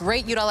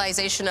great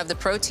utilization of the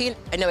protein.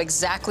 I know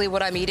exactly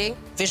what I'm eating.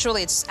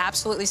 Visually, it's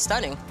absolutely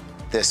stunning.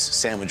 This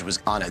sandwich was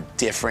on a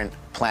different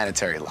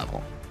planetary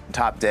level.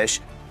 Top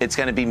dish, it's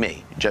gonna be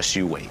me, just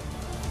you wait.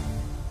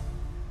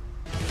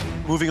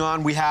 Moving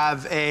on, we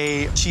have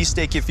a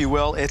cheesesteak, if you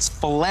will. It's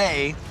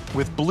filet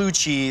with blue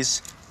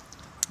cheese,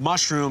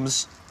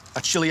 mushrooms, a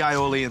chili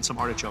aioli, and some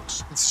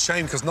artichokes. It's a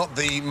shame, because not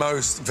the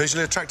most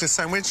visually attractive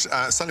sandwich,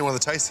 certainly one of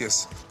the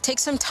tastiest. Take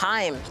some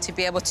time to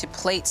be able to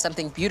plate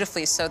something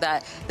beautifully so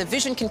that the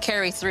vision can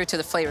carry through to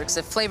the flavor, because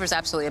the flavor is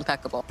absolutely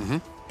impeccable.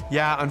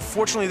 Yeah,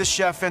 unfortunately, the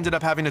chef ended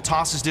up having to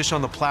toss his dish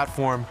on the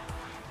platform,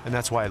 and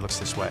that's why it looks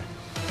this way.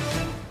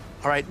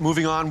 All right,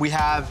 moving on, we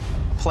have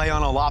play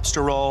on a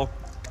lobster roll,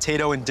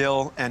 potato and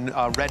dill, and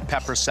red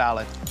pepper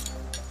salad.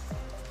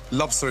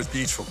 Lobster is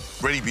beautiful,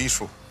 really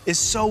beautiful. It's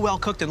so well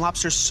cooked, and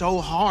lobster's so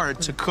hard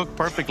to cook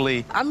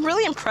perfectly. I'm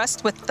really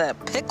impressed with the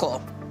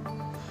pickle.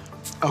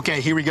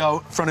 Okay, here we go.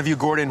 In front of you,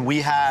 Gordon, we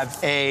have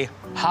a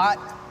hot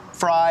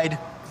fried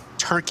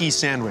turkey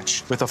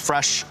sandwich with a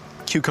fresh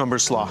cucumber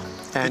slaw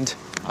and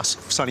a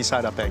sunny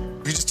side up egg.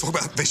 We just talk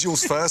about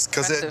visuals first,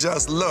 because it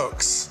just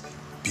looks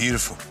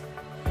beautiful.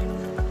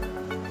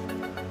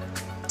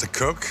 To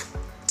cook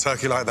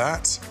turkey like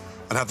that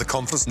and have the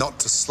confidence not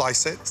to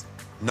slice it,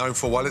 known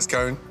for while it's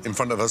going in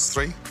front of us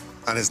three,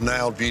 and is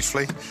nailed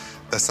beautifully.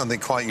 There's something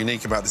quite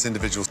unique about this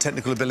individual's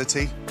technical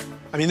ability.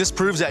 I mean, this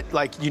proves that,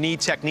 like, you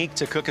need technique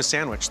to cook a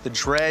sandwich. The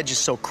dredge is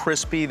so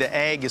crispy, the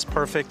egg is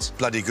perfect.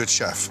 Bloody good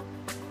chef.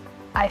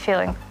 I feel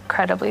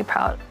incredibly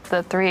proud.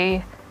 The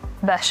 3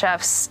 best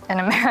chefs in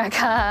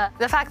America.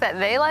 The fact that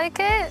they like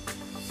it,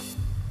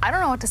 I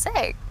don't know what to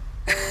say.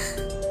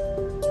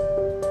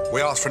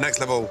 We asked for a next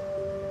level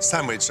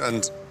sandwich,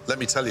 and let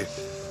me tell you,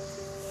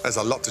 there's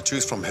a lot to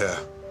choose from here.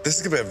 This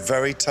is gonna be a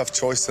very tough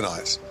choice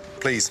tonight.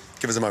 Please,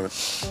 give us a moment.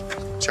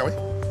 Shall we?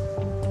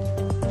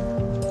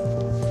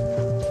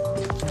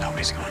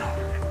 Nobody's going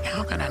over.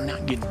 How could I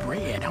not get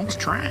bread? I was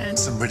trying.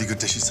 Some really good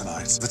dishes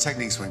tonight. The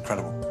techniques were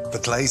incredible. The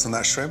glaze on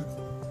that shrimp,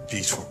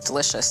 beautiful.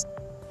 Delicious.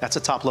 That's a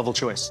top-level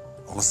choice.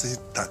 Honestly,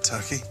 that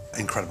turkey,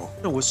 incredible.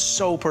 It was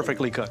so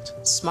perfectly cooked.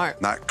 Smart.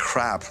 That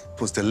crab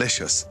was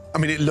delicious. I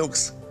mean, it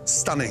looks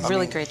stunning.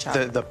 Really great job.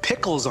 The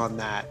pickles on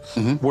that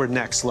were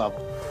next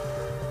level.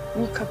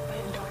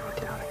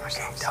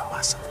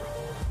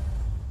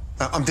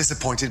 I'm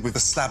disappointed with the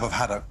slab of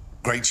haddock.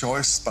 Great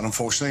choice, but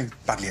unfortunately,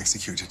 badly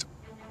executed.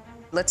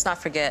 Let's not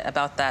forget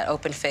about that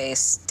open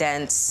face,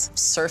 dense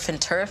surf and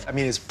turf. I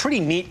mean, it's a pretty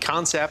neat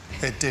concept.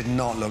 It did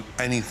not look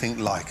anything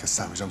like a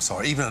sandwich, I'm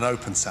sorry. Even an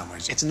open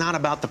sandwich. It's not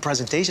about the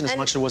presentation as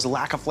much as it was a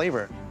lack of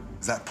flavor.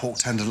 That pork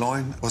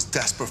tenderloin was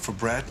desperate for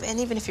bread. And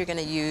even if you're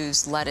gonna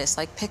use lettuce,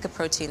 like pick a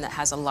protein that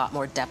has a lot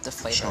more depth of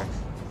flavor. Sure.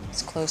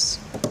 It's close.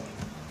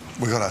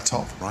 We got our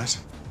top, right?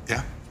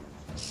 Yeah?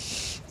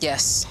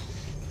 Yes.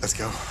 Let's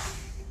go.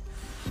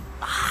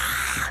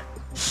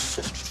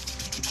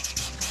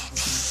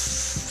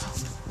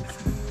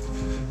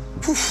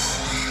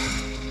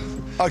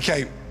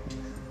 Okay.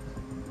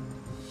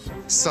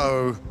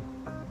 So,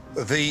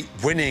 the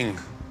winning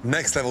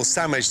next level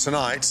sandwich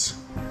tonight,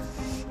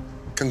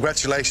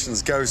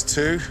 congratulations, goes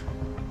to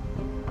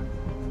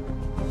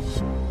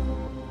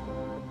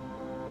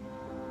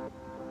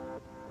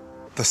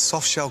the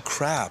soft shell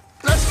crab.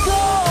 Let's go!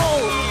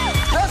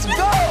 Let's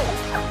go!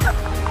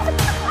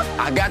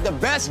 I got the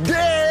best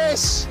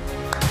dish!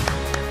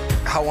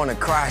 I want to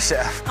cry,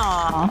 Chef.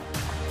 Aww.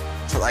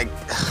 Like,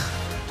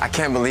 I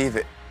can't believe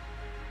it.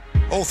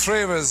 All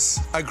three of us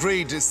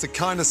agreed it's the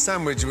kind of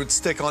sandwich you would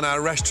stick on our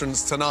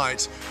restaurants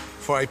tonight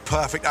for a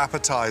perfect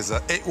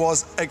appetizer. It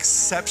was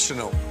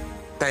exceptional.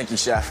 Thank you,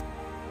 Chef.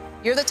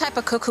 You're the type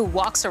of cook who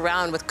walks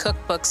around with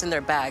cookbooks in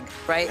their bag,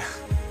 right?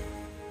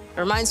 It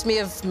reminds me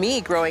of me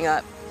growing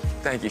up.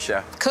 Thank you,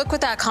 Chef. Cook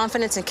with that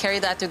confidence and carry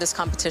that through this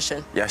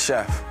competition. Yes,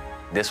 Chef.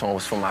 This one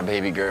was for my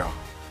baby girl.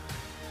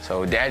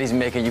 So Daddy's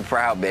making you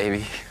proud,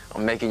 baby.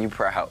 I'm making you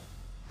proud.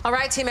 All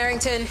right, Team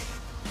Arrington,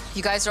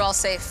 you guys are all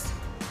safe.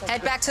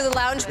 Head back to the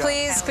lounge,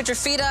 please. Put your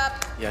feet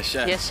up. Yes,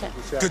 Chef. Yes,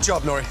 Chef. Good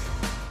job, Nori.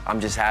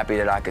 I'm just happy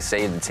that I could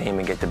save the team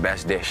and get the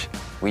best dish.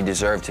 We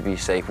deserve to be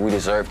safe. We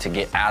deserve to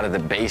get out of the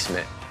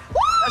basement.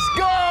 Let's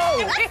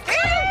go!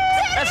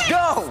 Let's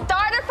go!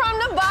 Started from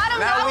the bottom,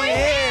 Now we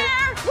here.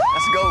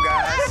 Let's go,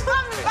 guys.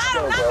 From the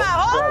bottom, not my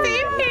whole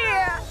team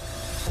here.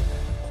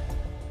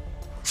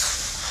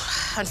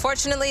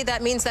 Unfortunately,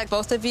 that means that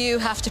both of you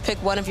have to pick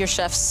one of your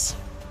chefs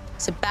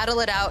to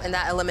battle it out in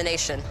that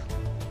elimination.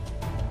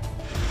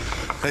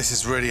 This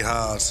is really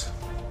hard.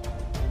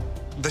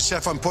 The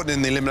chef I'm putting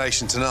in the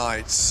elimination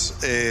tonight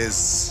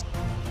is...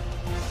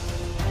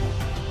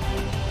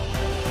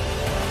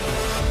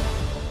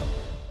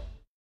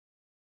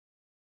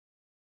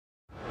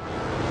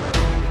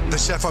 The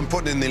chef I'm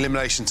putting in the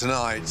elimination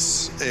tonight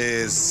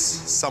is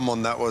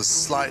someone that was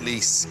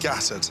slightly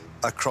scattered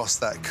across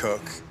that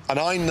cook, and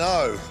I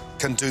know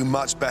can do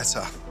much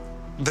better.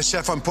 The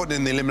chef I'm putting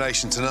in the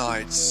elimination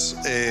tonight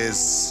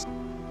is...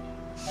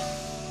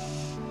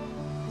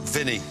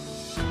 Vinny.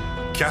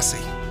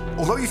 Cassie,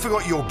 although you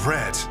forgot your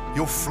bread,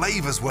 your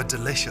flavors were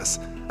delicious,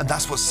 and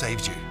that's what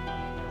saved you.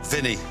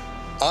 Vinny,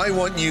 I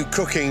want you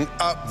cooking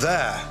up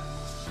there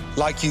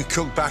like you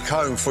cook back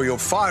home for your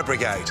fire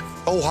brigade.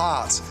 All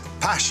heart,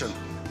 passion,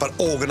 but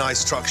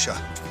organized structure.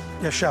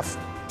 Yes, Chef.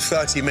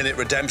 30-minute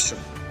redemption.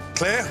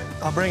 Clear?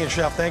 I'll bring it,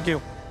 Chef. Thank you.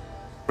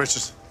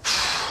 Richard.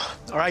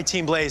 All right,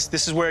 Team Blaze,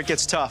 this is where it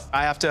gets tough.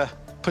 I have to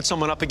put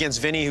someone up against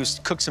Vinny, who's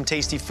cooked some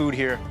tasty food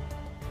here.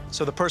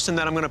 So the person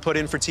that I'm gonna put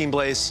in for Team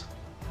Blaze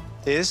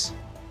is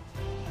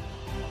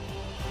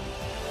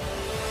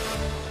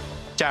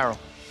Daryl.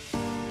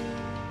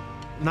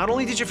 Not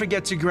only did you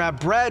forget to grab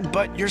bread,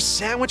 but your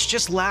sandwich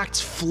just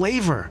lacked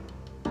flavor.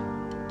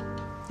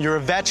 You're a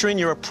veteran,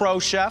 you're a pro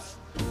chef.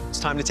 It's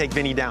time to take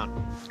Vinny down.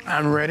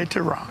 I'm ready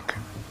to rock.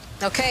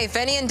 Okay,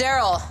 Vinny and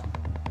Daryl,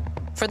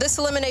 for this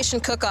elimination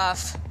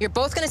cook-off, you're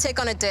both gonna take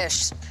on a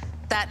dish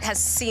that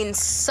has seen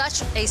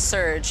such a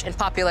surge in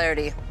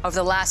popularity over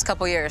the last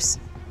couple years.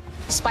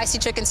 Spicy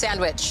chicken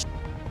sandwich.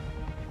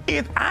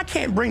 If I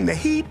can't bring the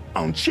heat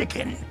on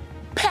chicken,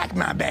 pack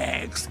my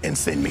bags and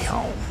send me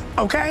home,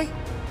 okay?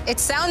 It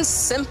sounds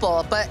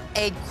simple, but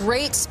a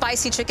great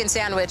spicy chicken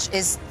sandwich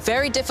is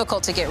very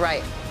difficult to get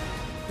right.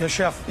 Yes,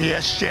 Chef.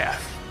 Yes, Chef.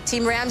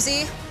 Team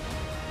Ramsey,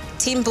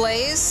 Team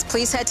Blaze,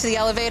 please head to the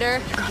elevator.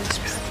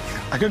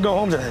 I could go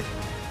home today.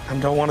 I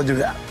don't want to do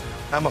that.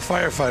 I'm a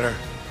firefighter.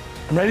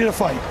 I'm ready to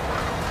fight.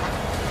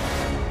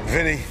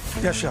 Vinny.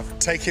 Yes, Chef.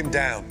 Take him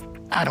down.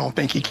 I don't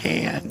think he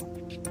can.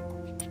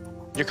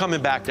 You're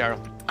coming back, Daryl.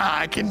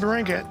 I can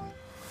drink it.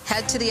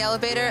 Head to the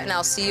elevator, and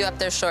I'll see you up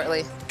there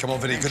shortly. Come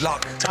on, Vinny, good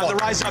luck. Time to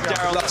rise up,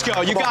 Daryl. Let's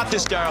go. You got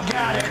this, Daryl.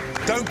 Got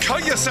it. Don't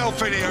cut yourself,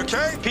 Vinny,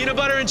 okay? Peanut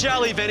butter and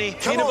jelly, Vinny.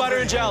 Peanut butter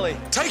and jelly.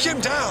 Take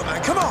him down,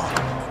 man. Come on.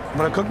 I'm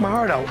gonna cook my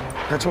heart out.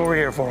 That's what we're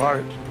here for,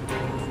 heart.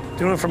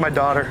 Doing it for my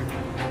daughter.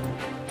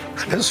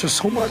 I miss her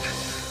so much.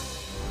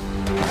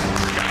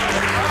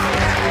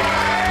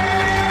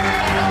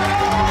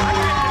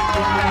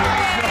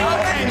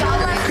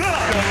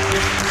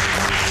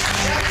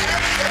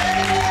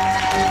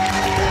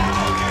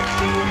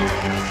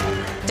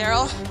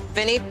 Daryl,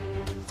 Vinny,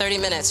 30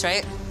 minutes,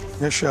 right?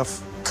 Yes,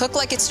 Chef. Cook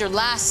like it's your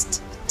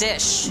last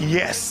dish.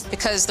 Yes.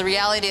 Because the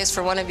reality is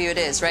for one of you it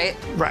is, right?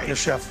 Right. Yes,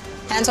 Chef.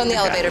 Hands on the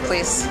elevator,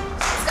 please.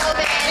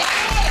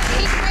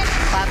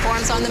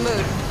 Platforms on the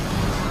mood.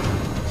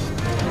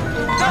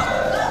 Go!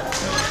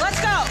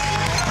 Let's go!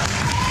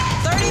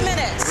 30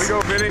 minutes. Here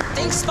we go, Vinny.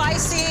 Think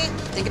spicy.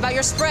 Think about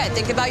your spread.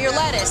 Think about your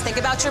lettuce. Think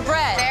about your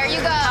bread. There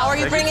you go. How are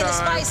you Take bringing your the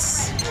time.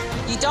 spice?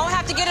 You don't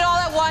have to get it all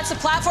at once. The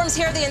platform's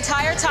here the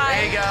entire time.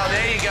 There you go,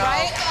 there you go.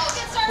 Right?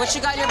 What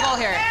you got in your bowl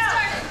here?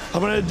 I'm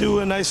gonna do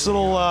a nice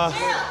little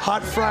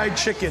hot fried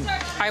chicken.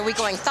 Are we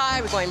going thigh?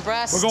 Are we going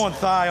breast? We're going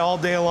thigh all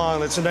day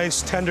long. It's a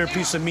nice tender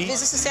piece of meat. Is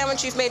this a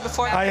sandwich you've made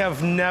before? I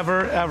have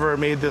never, ever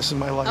made this in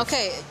my life.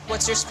 Okay,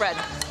 what's your spread?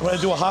 I'm gonna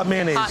do a hot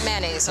mayonnaise. Hot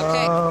mayonnaise,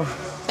 okay.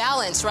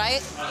 Balance,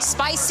 right?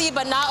 Spicy,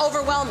 but not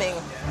overwhelming.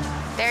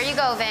 There you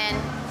go, Vin.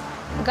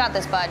 You got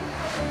this, bud.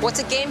 What's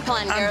a game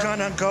plan, Garrett? I'm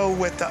gonna go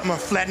with, I'm gonna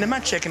flatten my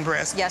chicken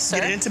breast. Yes, sir.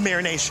 Get it into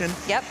marination.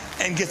 Yep.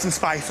 And get some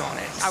spice on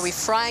it. Are we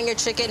frying your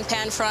chicken,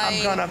 pan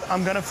frying?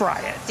 I'm gonna fry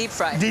it. Deep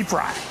fry. Deep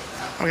fry.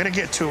 I'm gonna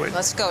get to it.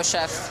 Let's go,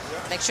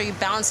 chef. Make sure you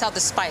balance out the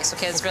spice,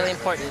 okay? It's really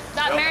important.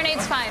 That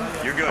marinade's fine.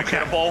 You're good. Okay.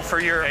 Get a bowl for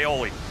your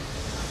aioli.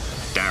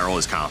 Daryl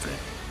is confident.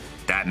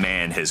 That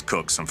man has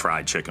cooked some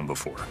fried chicken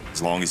before.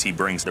 As long as he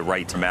brings the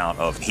right amount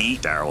of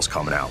heat, Daryl's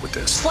coming out with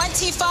this.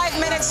 25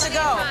 minutes to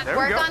go.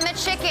 Work on the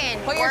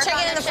chicken. Put your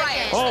chicken in the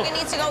fryer. Oh. Chicken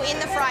needs to go in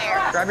the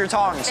fryer. Grab your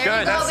tongs. There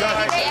you Good. go,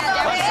 baby. There you go,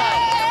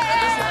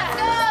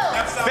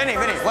 Left baby.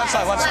 Vinny, left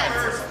side, left side.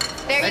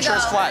 There you Make sure go.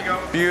 it's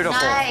flat.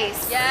 Beautiful.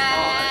 Nice.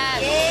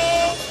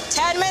 Yes.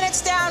 10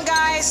 minutes down,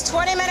 guys.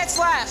 20 minutes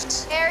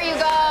left. There you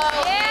go.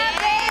 Yeah,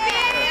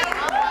 baby.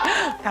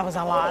 That was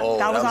a lot. Oh,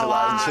 that was a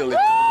lot. chili.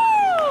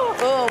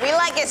 Ooh, we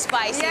like it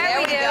spicy. Yeah,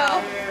 there we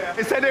go.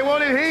 They said they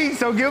wanted heat,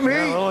 so give them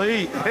heat. A little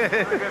heat.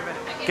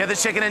 Get the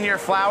chicken in your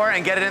flour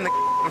and get it in the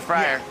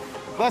fryer.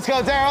 Let's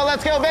go, Daryl.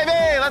 Let's go, baby.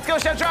 Let's go,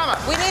 Chef Drama.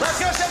 We need Let's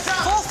go, Chef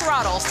Drama. full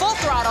throttle, full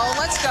throttle.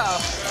 Let's go.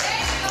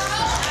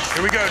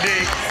 Here we go, D.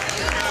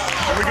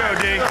 Here we go,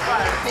 D.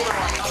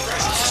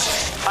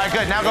 All right,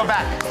 good. Now go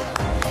back.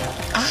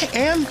 I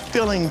am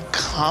feeling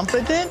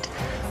confident.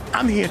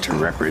 I'm here to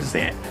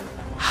represent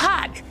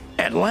hot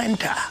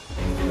Atlanta.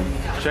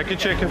 Check your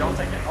chicken. Let's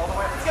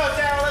go,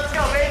 Daryl. Let's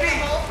go, baby.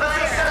 Let's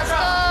go, Chef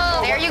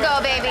Drama. There you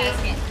go, baby.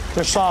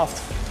 They're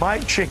soft. My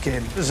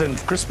chicken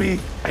isn't crispy.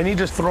 I need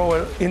to throw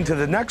it into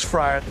the next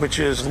fryer, which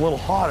is a little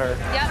hotter.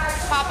 Yep,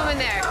 pop them in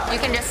there. You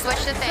can just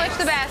switch the things. Switch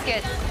the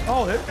basket.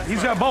 Oh,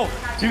 he's got both.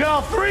 You got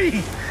all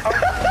three.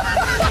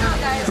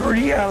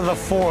 3 out of the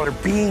 4 are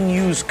being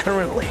used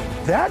currently.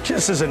 That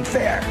just isn't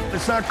fair.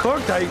 It's not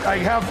cooked. I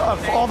have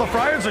all the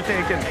fryers are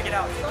taken.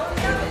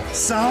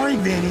 Sorry,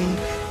 Vinny.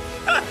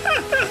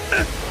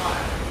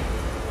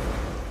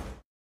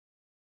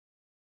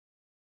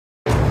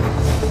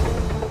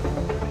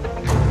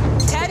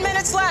 10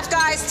 minutes left,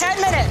 guys. 10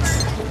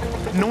 minutes.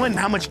 Knowing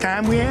how much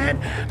time we had,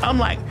 I'm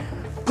like,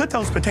 put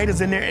those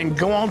potatoes in there and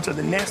go on to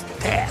the next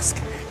task.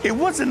 It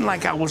wasn't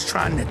like I was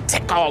trying to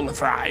take all the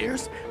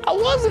fryers. I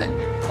wasn't.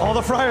 All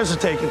the fryers are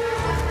taken.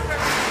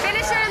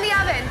 Finish it in the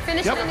oven.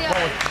 Finish it in the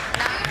oven.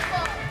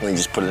 We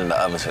just put it in the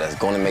oven, so that's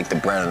going to make the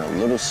brown a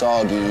little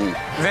soggy.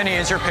 Vinny,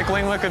 is your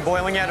pickling liquid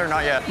boiling yet or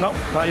not yet? Nope,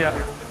 not yet.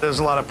 There's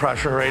a lot of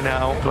pressure right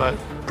now, but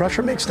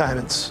pressure makes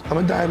diamonds. I'm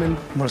a diamond.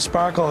 I'm gonna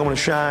sparkle. I'm gonna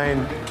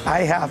shine.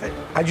 I have it.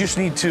 I just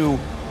need to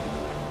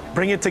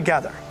bring it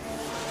together.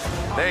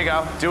 There you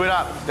go. Do it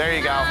up. There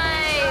you go.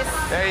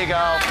 Nice. There you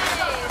go.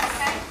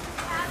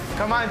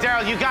 Come on,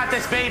 Daryl. You got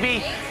this,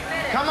 baby.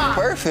 Come on.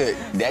 Perfect.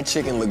 That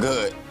chicken look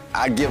good.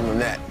 I'd give him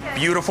that.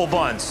 Beautiful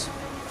buns.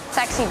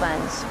 Sexy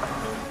buns.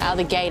 Out of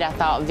the gate, I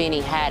thought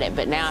Vinny had it,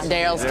 but now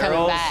Daryl's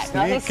coming back.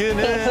 No, Look, he's speeding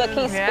up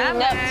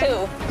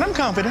too. I'm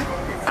confident.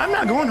 I'm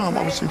not going home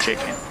over some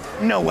chicken.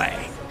 No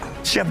way.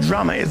 Chef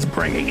Drama is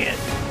bringing it.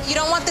 You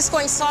don't want this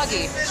going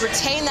soggy.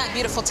 Retain that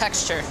beautiful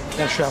texture.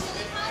 Yes, chef.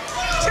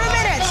 2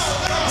 minutes.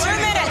 2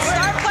 minutes.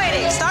 Start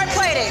plating. Start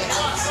plating.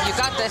 You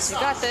got this. You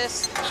got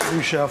this.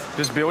 You, chef.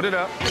 Just build it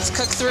up. It's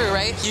cooked through,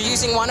 right? You're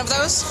using one of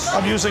those?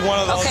 I'm using one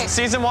of those. Okay.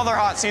 Season while they're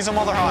hot. Season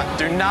while they're hot.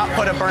 Do not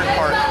put a burnt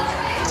part.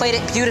 Plate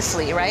it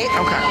beautifully, right?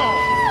 Okay.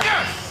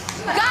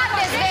 Got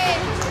this, Vin.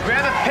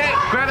 Grab a pick.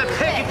 Grab a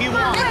pick if you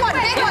want. Big one,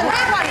 big one,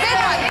 big one, big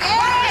one.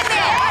 Yeah.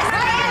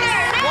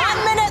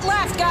 1 minute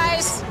left,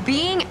 guys.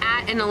 Being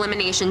at an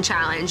elimination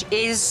challenge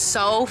is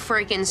so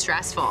freaking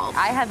stressful.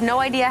 I have no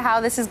idea how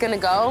this is gonna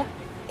go.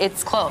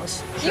 It's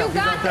close. You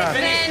got this,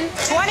 Vin.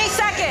 20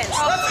 seconds.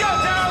 Let's go,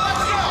 Daryl.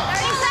 Let's go.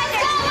 30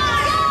 seconds.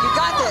 You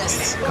got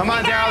this. Come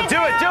on, Daryl.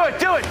 Do it. Do it.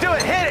 Do it. Do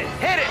it. Hit it.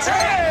 Hit it.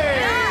 Hey!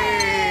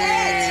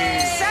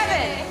 8,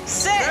 7,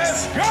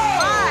 6, 5,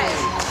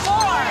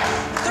 4,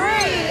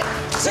 3,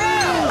 2,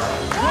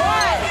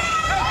 1.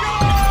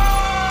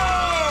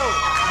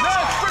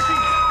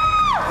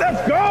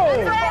 Let's go!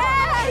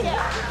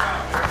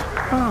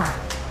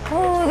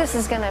 Oh, this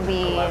is gonna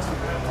be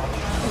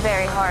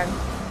very hard.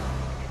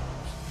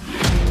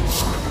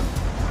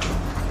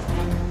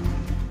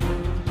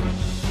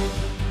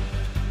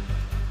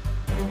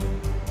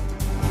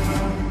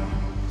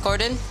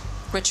 Gordon,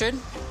 Richard,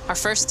 our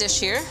first dish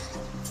here.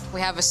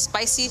 We have a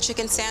spicy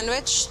chicken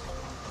sandwich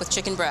with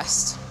chicken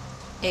breast,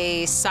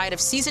 a side of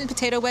seasoned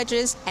potato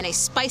wedges, and a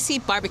spicy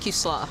barbecue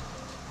slaw.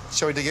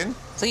 Shall we dig in?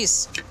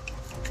 Please.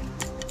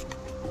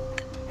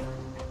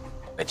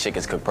 That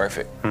chicken's cooked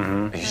perfect.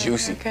 It's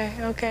juicy. Okay,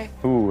 okay.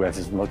 Ooh, that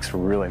just looks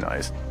really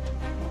nice.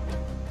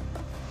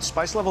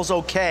 Spice level's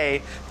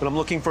okay, but I'm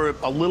looking for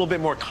a little bit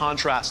more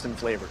contrast in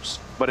flavors.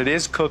 But it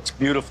is cooked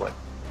beautifully.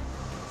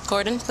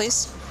 Gordon,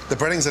 please. The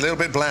breading's a little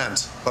bit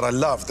bland, but I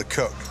love the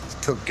cook. It's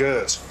cooked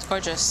good. It's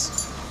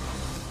gorgeous.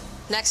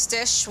 Next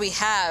dish, we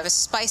have a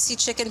spicy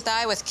chicken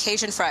thigh with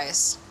Cajun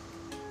fries.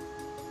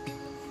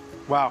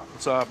 Wow,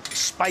 it's a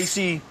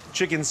spicy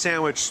chicken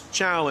sandwich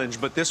challenge,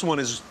 but this one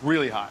is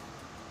really hot.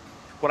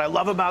 What I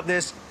love about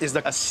this is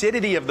the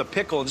acidity of the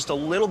pickle, just a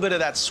little bit of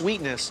that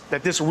sweetness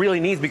that this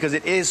really needs because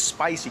it is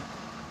spicy.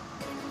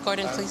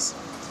 Gordon, please.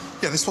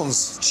 Yeah, this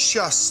one's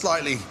just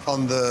slightly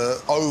on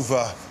the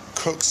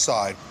overcooked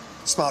side.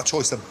 Smart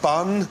choice of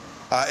bun.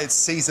 It's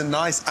seasoned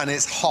nice and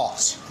it's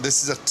hot.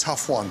 This is a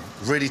tough one,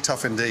 really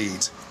tough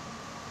indeed.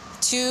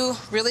 Two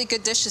really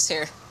good dishes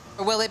here.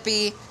 Or will it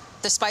be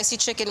the spicy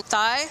chicken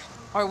thigh,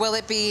 or will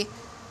it be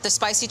the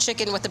spicy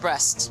chicken with the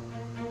breast?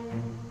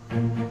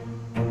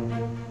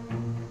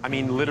 I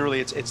mean, literally,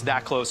 it's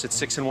that close. It's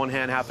 6 in one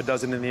hand, half a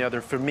dozen in the other.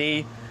 For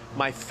me,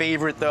 my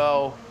favorite,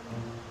 though,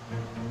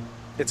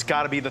 it's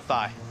got to be the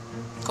thigh.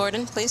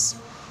 Gordon, please.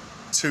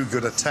 Two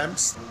good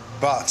attempts,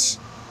 but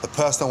the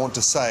person I want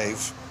to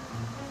save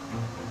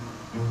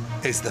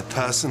is the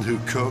person who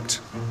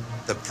cooked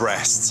the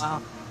breast.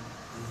 Wow.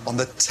 On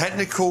the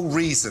technical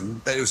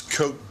reason that it was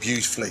cooked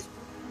beautifully.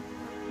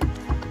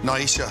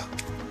 Naisha,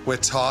 we're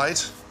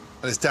tied,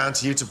 and it's down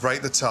to you to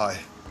break the tie.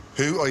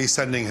 Who are you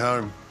sending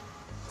home?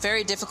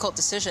 Very difficult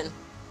decision.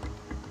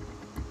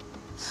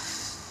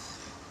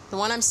 The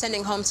one I'm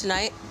sending home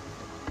tonight,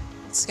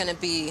 it's gonna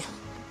be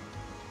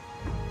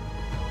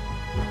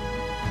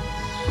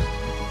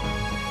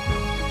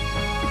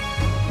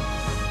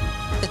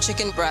the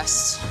chicken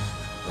breast.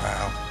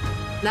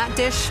 Wow. That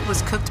dish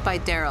was cooked by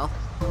Daryl.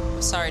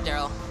 I'm sorry,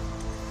 Daryl.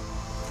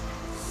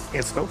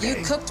 It's okay.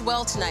 You cooked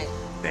well tonight.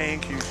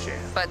 Thank you,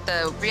 Chef. But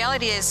the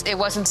reality is, it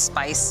wasn't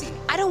spicy.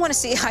 I don't want to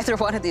see either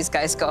one of these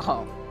guys go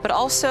home. But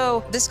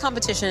also, this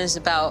competition is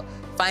about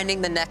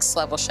finding the next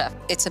level chef.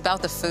 It's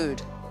about the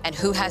food and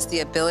who has the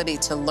ability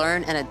to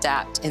learn and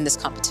adapt in this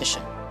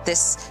competition.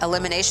 This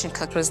elimination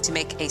cook was to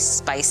make a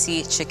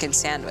spicy chicken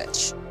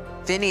sandwich.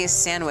 Vinny's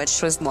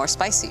sandwich was more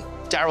spicy.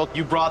 Daryl,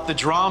 you brought the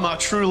drama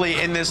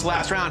truly in this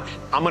last round.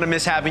 I'm gonna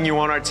miss having you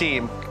on our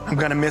team. I'm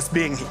gonna miss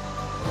being here.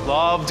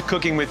 Loved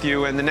cooking with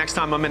you, and the next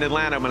time I'm in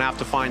Atlanta, I'm gonna have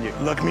to find you.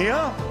 Look me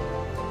up.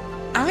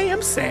 I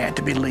am sad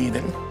to be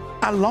leaving.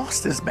 I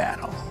lost this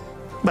battle,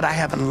 but I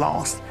haven't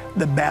lost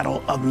the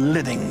battle of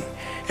living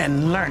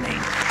and learning.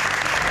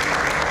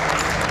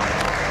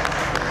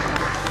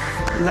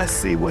 Let's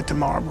see what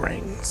tomorrow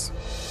brings.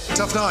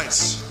 Tough night,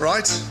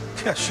 right?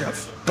 Yes,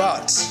 Chef.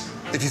 But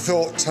if you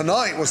thought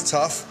tonight was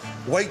tough,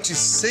 wait to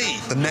see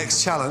the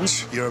next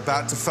challenge you're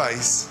about to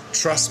face.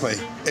 Trust me,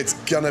 it's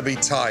gonna be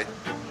tight.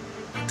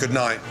 Good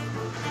night.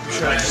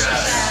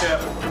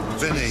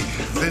 Vinny.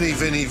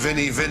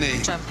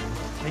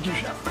 Thank you,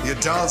 Chef. You're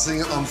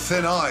dancing on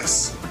thin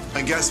ice.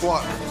 And guess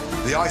what?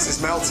 The ice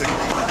is melting.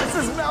 This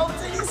is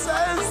melting, he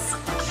says.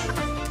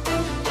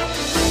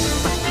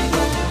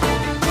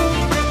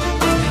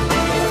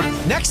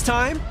 Next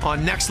time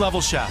on Next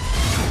Level Chef.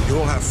 You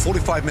all have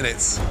 45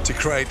 minutes to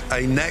create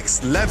a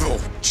next level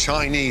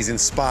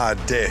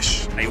Chinese-inspired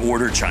dish. I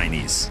order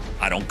Chinese.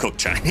 I don't cook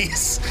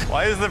Chinese.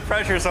 Why is the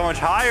pressure so much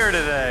higher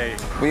today?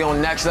 We on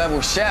Next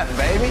Level Chef,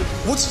 baby.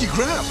 What did you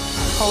grab? A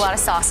whole lot of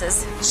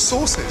sauces.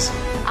 Sauces?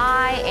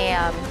 I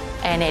am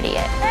an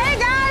idiot. Hey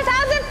guys,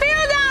 how's it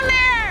feel down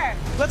there?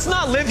 Let's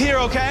not live here,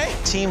 okay?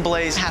 Team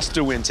Blaze has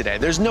to win today.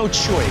 There's no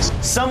choice.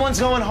 Someone's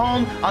going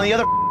home on the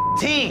other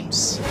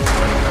teams.